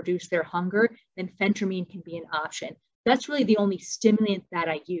edge and reduce their hunger, then phentermine can be an option. That's really the only stimulant that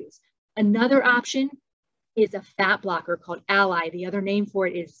I use. Another option is a fat blocker called Ally. The other name for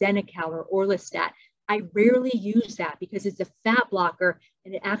it is Xenical or Orlistat. I rarely use that because it's a fat blocker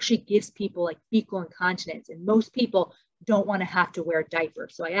and it actually gives people like fecal incontinence. And most people don't want to have to wear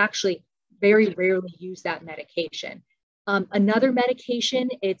diapers. So I actually very rarely use that medication. Another medication,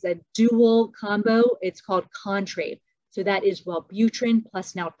 it's a dual combo. It's called Contrave. So that is Wellbutrin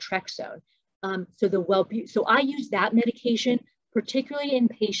plus naltrexone. So I use that medication, particularly in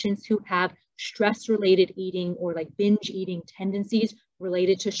patients who have stress-related eating or like binge eating tendencies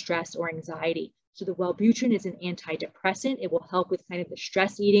related to stress or anxiety. So the Wellbutrin is an antidepressant. It will help with kind of the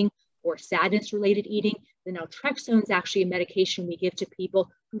stress eating or sadness-related eating. The naltrexone is actually a medication we give to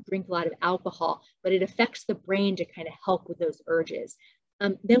people who drink a lot of alcohol, but it affects the brain to kind of help with those urges.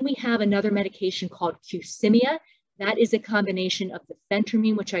 Then we have another medication called Qsymia. That is a combination of the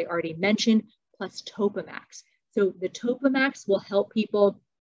phentermine, which I already mentioned, plus Topamax. So the Topamax will help people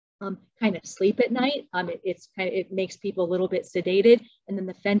kind of sleep at night. It makes people a little bit sedated. And then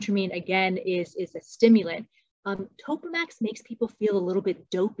the phentermine, again, is a stimulant. Topamax makes people feel a little bit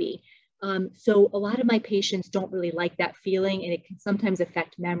dopey. So a lot of my patients don't really like that feeling, and it can sometimes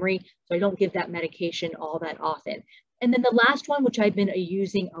affect memory. So I don't give that medication all that often. And then the last one, which I've been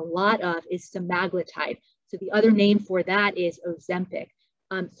using a lot of, is semaglutide. So the other name for that is Ozempic.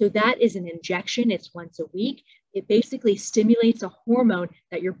 So that is an injection. It's once a week. It basically stimulates a hormone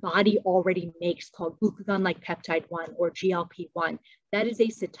that your body already makes called glucagon-like peptide 1 or GLP-1. That is a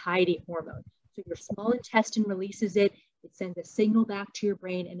satiety hormone. So your small intestine releases it. It sends a signal back to your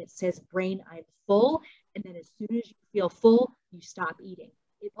brain and it says, brain, I'm full. And then as soon as you feel full, you stop eating.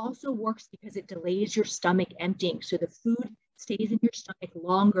 It also works because it delays your stomach emptying. So the food stays in your stomach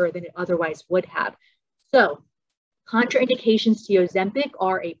longer than it otherwise would have. So contraindications to Ozempic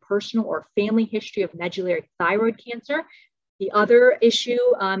are a personal or family history of medullary thyroid cancer. The other issue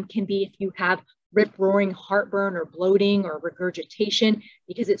can be if you have rip-roaring heartburn or bloating or regurgitation,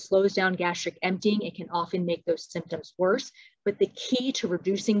 because it slows down gastric emptying. It can often make those symptoms worse. But the key to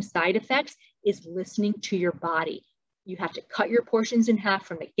reducing side effects is listening to your body. You have to cut your portions in half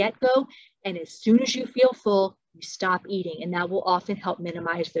from the get-go. And as soon as you feel full, you stop eating. And that will often help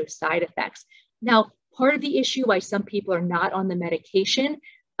minimize those side effects. Now, part of the issue why some people are not on the medication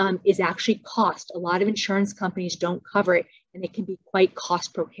is actually cost. A lot of insurance companies don't cover it, and it can be quite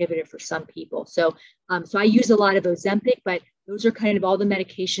cost prohibitive for some people. So I use a lot of Ozempic, but those are kind of all the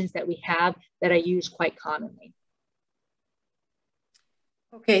medications that we have that I use quite commonly.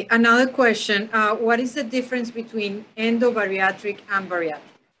 Okay, another question. What is the difference between endobariatric and bariatric?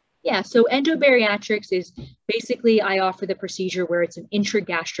 Yeah, so endobariatrics is basically I offer the procedure where it's an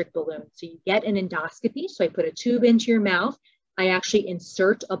intragastric balloon. So you get an endoscopy. So I put a tube into your mouth. I actually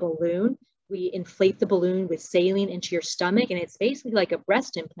insert a balloon. We inflate the balloon with saline into your stomach, and it's basically like a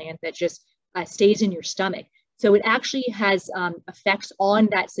breast implant that just stays in your stomach. So it actually has effects on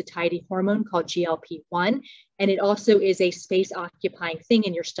that satiety hormone called GLP-1. And it also is a space occupying thing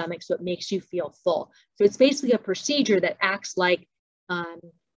in your stomach. So it makes you feel full. So it's basically a procedure that acts like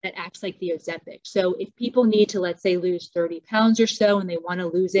the Ozempic. So if people need to, let's say, lose 30 pounds or so, and they want to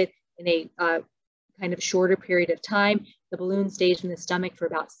lose it in a kind of shorter period of time, the balloon stays in the stomach for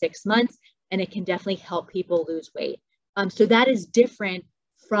about 6 months, and it can definitely help people lose weight. So that is different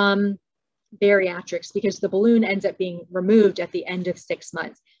from bariatrics because the balloon ends up being removed at the end of 6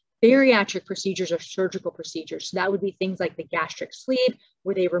 months. Bariatric procedures are surgical procedures. So that would be things like the gastric sleeve,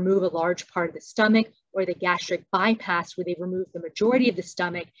 where they remove a large part of the stomach, or the gastric bypass, where they remove the majority of the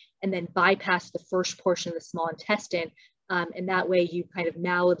stomach and then bypass the first portion of the small intestine. And that way you kind of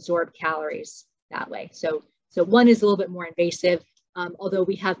malabsorb calories that way. So one is a little bit more invasive, although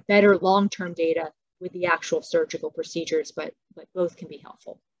we have better long-term data with the actual surgical procedures, but both can be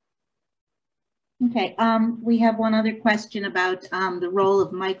helpful. Okay, we have one other question about the role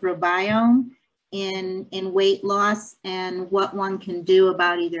of microbiome in weight loss and what one can do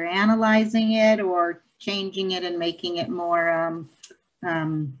about either analyzing it or changing it and making it more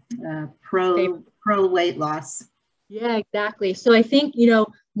pro weight loss. Yeah, exactly. So I think,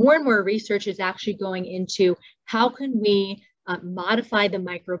 more and more research is actually going into how can we modify the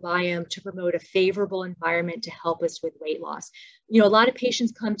microbiome to promote a favorable environment to help us with weight loss. A lot of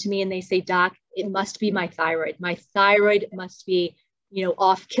patients come to me and they say, Doc, it must be my thyroid. My thyroid must be,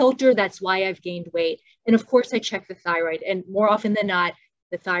 off kilter. That's why I've gained weight. And of course I check the thyroid, and more often than not,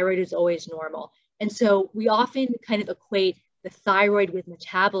 the thyroid is always normal. And so we often kind of equate the thyroid with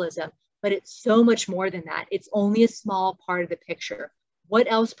metabolism, but it's so much more than that. It's only a small part of the picture. What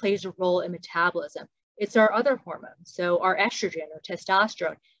else plays a role in metabolism? It's our other hormones. So our estrogen or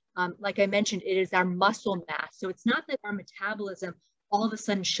testosterone, like I mentioned, it is our muscle mass. So it's not that our metabolism all of a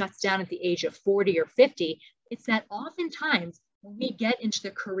sudden shuts down at the age of 40 or 50. It's that oftentimes when we get into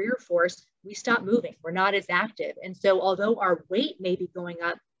the career force, we stop moving. We're not as active. And so although our weight may be going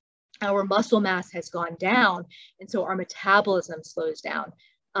up, our muscle mass has gone down. And so our metabolism slows down.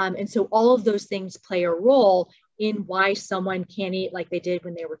 And so all of those things play a role in why someone can eat like they did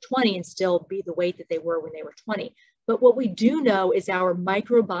when they were 20 and still be the weight that they were when they were 20. But what we do know is our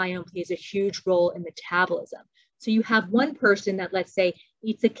microbiome plays a huge role in metabolism. So you have one person that, let's say,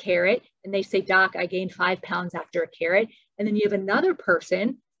 eats a carrot and they say, Doc, I gained 5 pounds after a carrot. And then you have another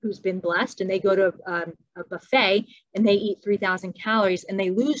person who's been blessed and they go to a buffet and they eat 3,000 calories and they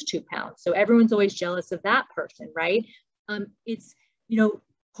lose 2 pounds. So everyone's always jealous of that person, right? It's,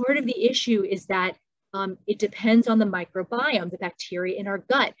 part of the issue is that it depends on the microbiome, the bacteria in our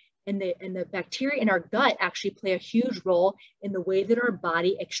gut. And the bacteria in our gut actually play a huge role in the way that our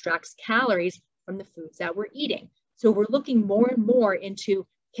body extracts calories from the foods that we're eating. So we're looking more and more into,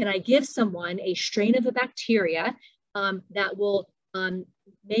 can I give someone a strain of the bacteria that will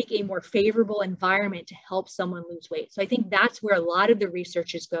make a more favorable environment to help someone lose weight? So I think that's where a lot of the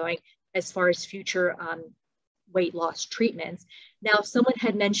research is going as far as future weight loss treatments. Now, someone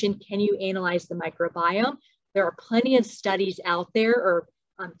had mentioned, can you analyze the microbiome? There are plenty of studies out there or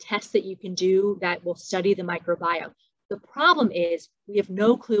tests that you can do that will study the microbiome. The problem is we have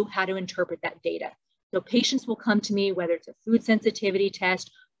no clue how to interpret that data. So patients will come to me, whether it's a food sensitivity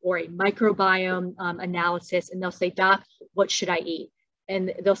test or a microbiome analysis, and they'll say, Doc, what should I eat?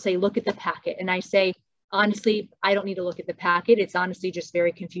 And they'll say, look at the packet. And I say, honestly, I don't need to look at the packet. It's honestly just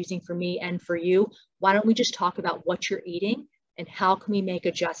very confusing for me and for you. Why don't we just talk about what you're eating and how can we make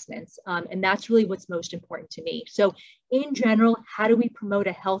adjustments? And that's really what's most important to me. So in general, how do we promote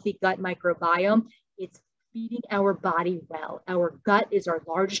a healthy gut microbiome? It's feeding our body well. Our gut is our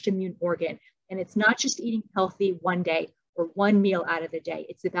largest immune organ. And it's not just eating healthy one day or one meal out of the day.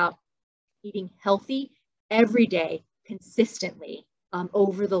 It's about eating healthy every day, consistently,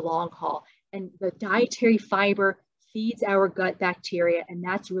 over the long haul. And the dietary fiber feeds our gut bacteria, and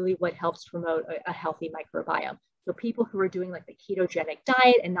that's really what helps promote a healthy microbiome. So people who are doing like the ketogenic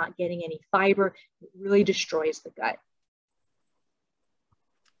diet and not getting any fiber, it really destroys the gut.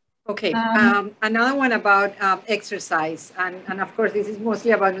 Okay, another one about exercise. And of course, this is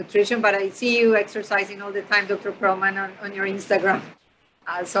mostly about nutrition, but I see you exercising all the time, Dr. Perlman, on your Instagram.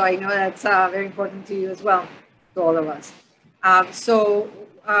 So I know that's very important to you as well, to all of us.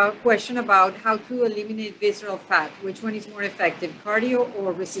 Question about how to eliminate visceral fat. Which one is more effective, cardio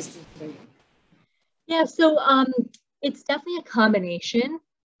or resistance training? Yeah, so it's definitely a combination.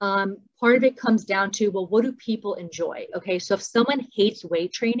 Part of it comes down to, well, what do people enjoy? Okay, so if someone hates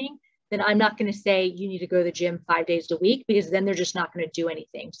weight training, then I'm not going to say you need to go to the gym 5 days a week, because then they're just not going to do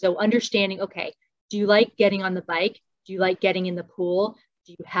anything. So understanding, okay, do you like getting on the bike? Do you like getting in the pool?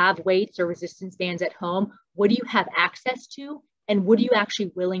 Do you have weights or resistance bands at home? What do you have access to? And what are you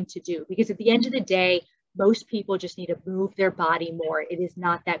actually willing to do? Because at the end of the day, most people just need to move their body more. It is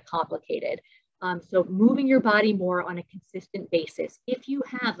not that complicated. So moving your body more on a consistent basis. If you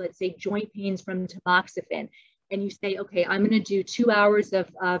have, let's say, joint pains from tamoxifen, and you say, okay, I'm going to do 2 hours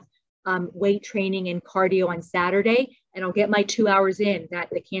of weight training and cardio on Saturday, and I'll get my 2 hours in that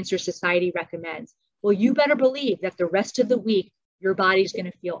the Cancer Society recommends. Well, you better believe that the rest of the week, your body's going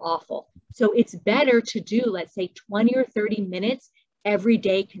to feel awful. So it's better to do, let's say, 20 or 30 minutes every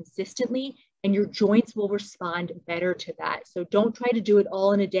day consistently, and your joints will respond better to that. So don't try to do it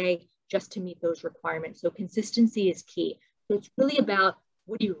all in a day just to meet those requirements. So consistency is key. So it's really about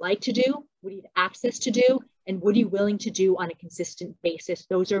what do you like to do, what do you have access to do, and what are you willing to do on a consistent basis.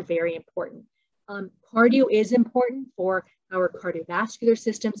 Those are very important. Cardio is important for our cardiovascular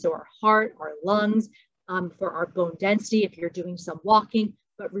system, so our heart, our lungs, for our bone density if you're doing some walking,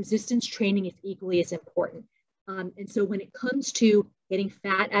 but resistance training is equally as important. And so when it comes to getting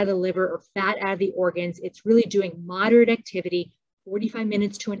fat out of the liver or fat out of the organs, it's really doing moderate activity, 45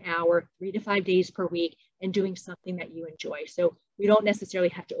 minutes to an hour, 3 to 5 days per week, and doing something that you enjoy. So we don't necessarily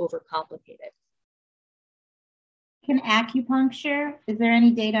have to overcomplicate it. Can acupuncture, is there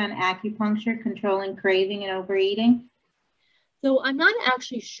any data on acupuncture controlling craving and overeating? So I'm not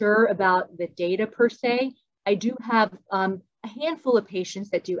actually sure about the data per se. I do have a handful of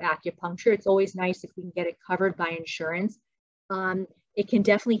patients that do acupuncture. It's always nice if we can get it covered by insurance. It can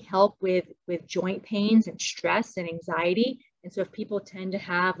definitely help with joint pains and stress and anxiety. And so if people tend to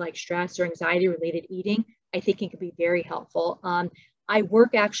have like stress or anxiety related eating, I think it could be very helpful. I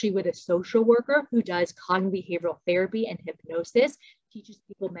work actually with a social worker who does cognitive behavioral therapy and hypnosis, teaches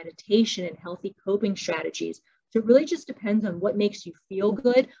people meditation and healthy coping strategies. So it really just depends on what makes you feel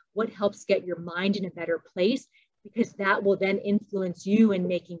good, what helps get your mind in a better place, because that will then influence you in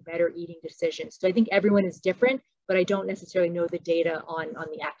making better eating decisions. So I think everyone is different, but I don't necessarily know the data on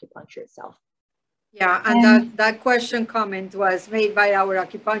the acupuncture itself. Yeah, and that question comment was made by our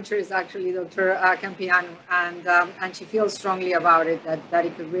acupuncturist, actually, Dr. Campiano, and she feels strongly about it, that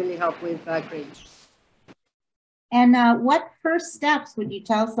it could really help with craving. And what first steps would you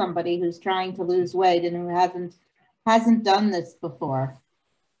tell somebody who's trying to lose weight and who hasn't done this before?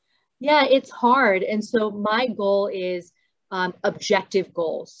 Yeah, it's hard. And so my goal is objective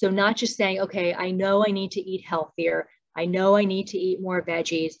goals. So not just saying, okay, I know I need to eat healthier. I know I need to eat more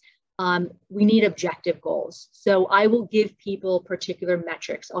veggies. We need objective goals. So I will give people particular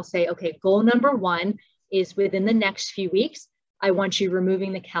metrics. I'll say, okay, goal number 1 is within the next few weeks, I want you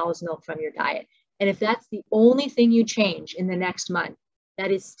removing the cow's milk from your diet. And if that's the only thing you change in the next month,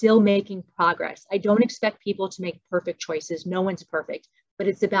 that is still making progress. I don't expect people to make perfect choices. No one's perfect, but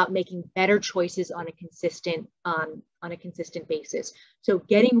it's about making better choices on a consistent basis. So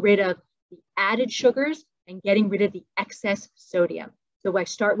getting rid of the added sugars and getting rid of the excess sodium. So I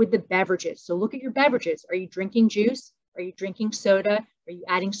start with the beverages. So look at your beverages. Are you drinking juice? Are you drinking soda? Are you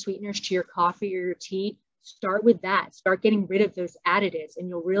adding sweeteners to your coffee or your tea? Start with that. Start getting rid of those additives, and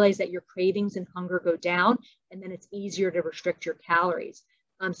you'll realize that your cravings and hunger go down, and then it's easier to restrict your calories.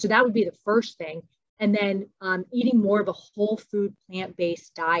 So that would be the first thing. And then eating more of a whole food,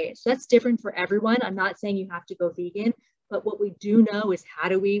 plant-based diet. So that's different for everyone. I'm not saying you have to go vegan, but what we do know is how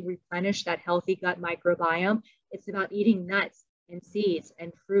do we replenish that healthy gut microbiome? It's about eating nuts and seeds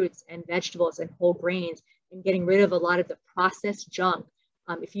and fruits and vegetables and whole grains and getting rid of a lot of the processed junk.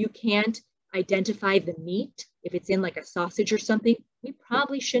 If you can't identify the meat, if it's in like a sausage or something, we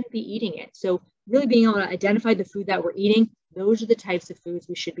probably shouldn't be eating it. So really being able to identify the food that we're eating, those are the types of foods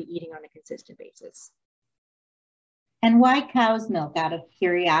we should be eating on a consistent basis. And why cow's milk, out of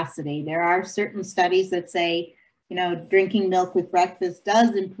curiosity? There are certain studies that say, you know, drinking milk with breakfast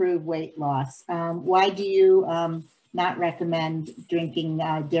does improve weight loss. Why do you not recommend drinking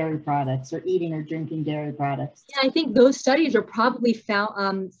dairy products or eating or drinking dairy products? Yeah, I think those studies are probably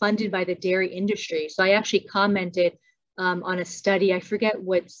funded by the dairy industry. So I actually commented on a study, I forget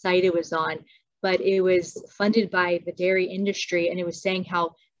what site it was on, but it was funded by the dairy industry, and it was saying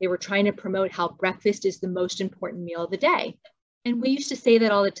how they were trying to promote how breakfast is the most important meal of the day. And we used to say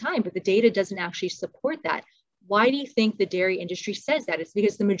that all the time, but the data doesn't actually support that. Why do you think the dairy industry says that? It's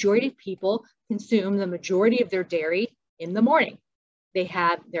because the majority of people consume the majority of their dairy in the morning. They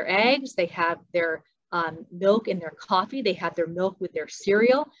have their eggs, they have their milk in their coffee, they have their milk with their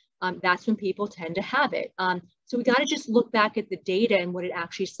cereal. That's when people tend to have it. So we got to just look back at the data and what it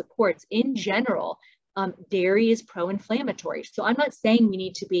actually supports. In general, dairy is pro-inflammatory. So I'm not saying we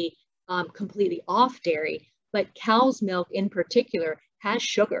need to be completely off dairy, but cow's milk in particular has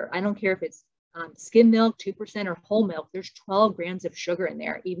sugar. I don't care if it's Skim milk, 2%, or whole milk, there's 12 grams of sugar in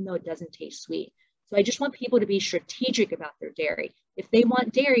there, even though it doesn't taste sweet. So I just want people to be strategic about their dairy. If they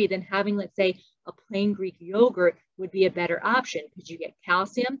want dairy, then having, let's say, a plain Greek yogurt would be a better option because you get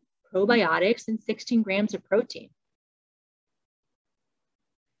calcium, probiotics, and 16 grams of protein.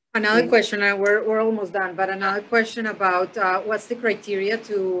 Another question, we're almost done, but another question about what's the criteria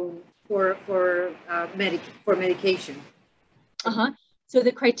for medication? So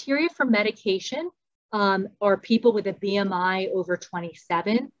the criteria for medication are people with a BMI over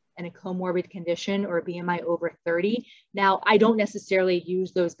 27 and a comorbid condition, or a BMI over 30. Now, I don't necessarily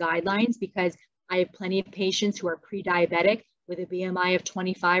use those guidelines because I have plenty of patients who are pre-diabetic with a BMI of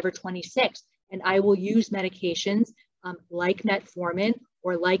 25 or 26, and I will use medications like metformin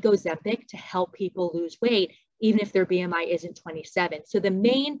or like Ozempic to help people lose weight, even if their BMI isn't 27. So the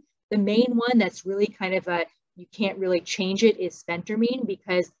main one that's really kind of you can't really change it is phentermine,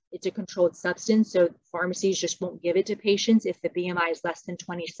 because it's a controlled substance. So pharmacies just won't give it to patients if the BMI is less than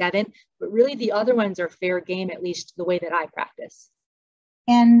 27. But really the other ones are fair game, at least the way that I practice.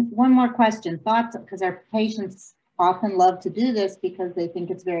 And one more question, thoughts, because our patients often love to do this because they think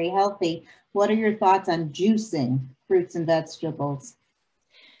it's very healthy. What are your thoughts on juicing fruits and vegetables?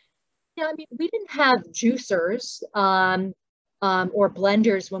 Yeah, I mean, we didn't have juicers or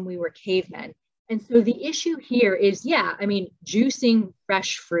blenders when we were cavemen. And so the issue here is, yeah, I mean, juicing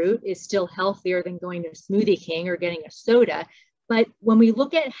fresh fruit is still healthier than going to Smoothie King or getting a soda. But when we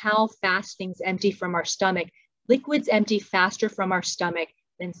look at how fast things empty from our stomach, liquids empty faster from our stomach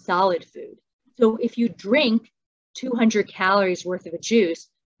than solid food. So if you drink 200 calories worth of a juice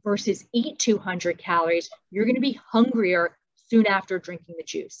versus eat 200 calories, you're going to be hungrier soon after drinking the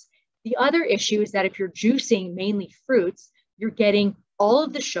juice. The other issue is that if you're juicing mainly fruits, you're getting all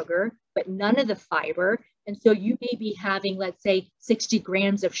of the sugar, but none of the fiber. And so you may be having, let's say, 60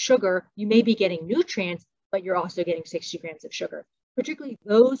 grams of sugar. You may be getting nutrients, but you're also getting 60 grams of sugar. Particularly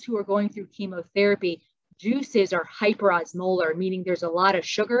those who are going through chemotherapy, juices are hyperosmolar, meaning there's a lot of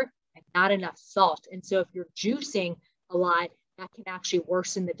sugar and not enough salt. And so if you're juicing a lot, that can actually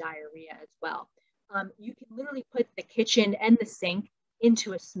worsen the diarrhea as well. You can literally put the kitchen and the sink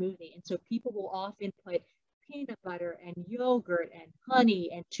into a smoothie. And so people will often put peanut butter and yogurt and honey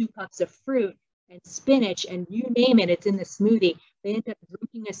and 2 cups of fruit and spinach and you name it, it's in the smoothie. They end up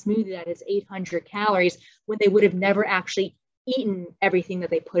drinking a smoothie that is 800 calories when they would have never actually eaten everything that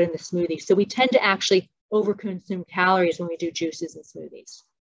they put in the smoothie. So we tend to actually overconsume calories when we do juices and smoothies.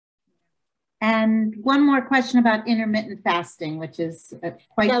 And one more question about intermittent fasting, which is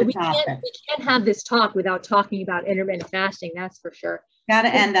quite the topic. We can't have this talk without talking about intermittent fasting, that's for sure. Got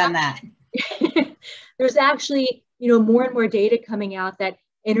to end on that. There's actually, more and more data coming out that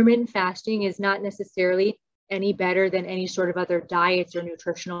intermittent fasting is not necessarily any better than any sort of other diets or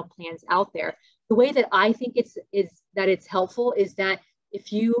nutritional plans out there. The way that I think it's helpful is that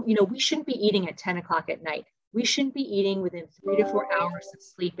if we shouldn't be eating at 10 o'clock at night. We shouldn't be eating within 3 to 4 hours of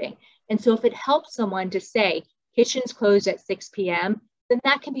sleeping. And so if it helps someone to say kitchen's closed at 6 p.m., then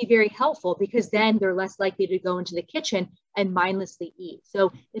that can be very helpful because then they're less likely to go into the kitchen and mindlessly eat.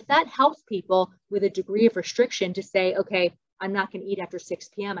 So if that helps people with a degree of restriction to say, okay, I'm not going to eat after 6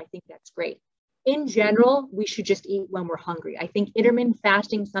 p.m., I think that's great. In general, we should just eat when we're hungry. I think intermittent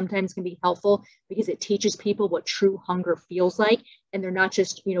fasting sometimes can be helpful because it teaches people what true hunger feels like, and they're not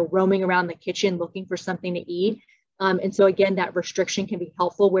just, roaming around the kitchen looking for something to eat. And so again, that restriction can be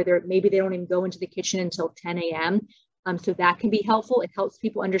helpful where maybe they don't even go into the kitchen until 10 a.m. So that can be helpful. It helps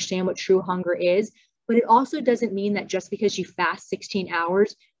people understand what true hunger is, but it also doesn't mean that just because you fast 16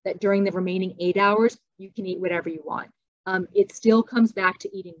 hours, that during the remaining 8 hours, you can eat whatever you want. It still comes back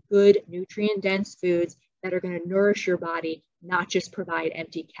to eating good, nutrient-dense foods that are going to nourish your body, not just provide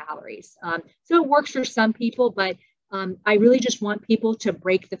empty calories. So it works for some people, but I really just want people to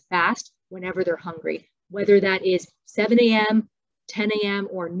break the fast whenever they're hungry, whether that is 7 a.m., 10 a.m.,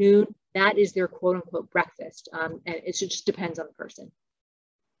 or noon. That is their quote-unquote breakfast. And it just depends on the person.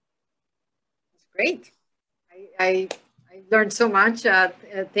 That's great. I learned so much.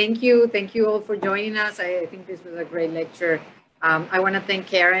 Thank you. Thank you all for joining us. I think this was a great lecture. I want to thank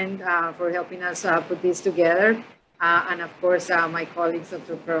Karen for helping us put this together. And of course, my colleagues,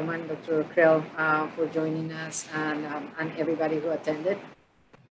 Dr. Perlman, Dr. Krell, for joining us and everybody who attended.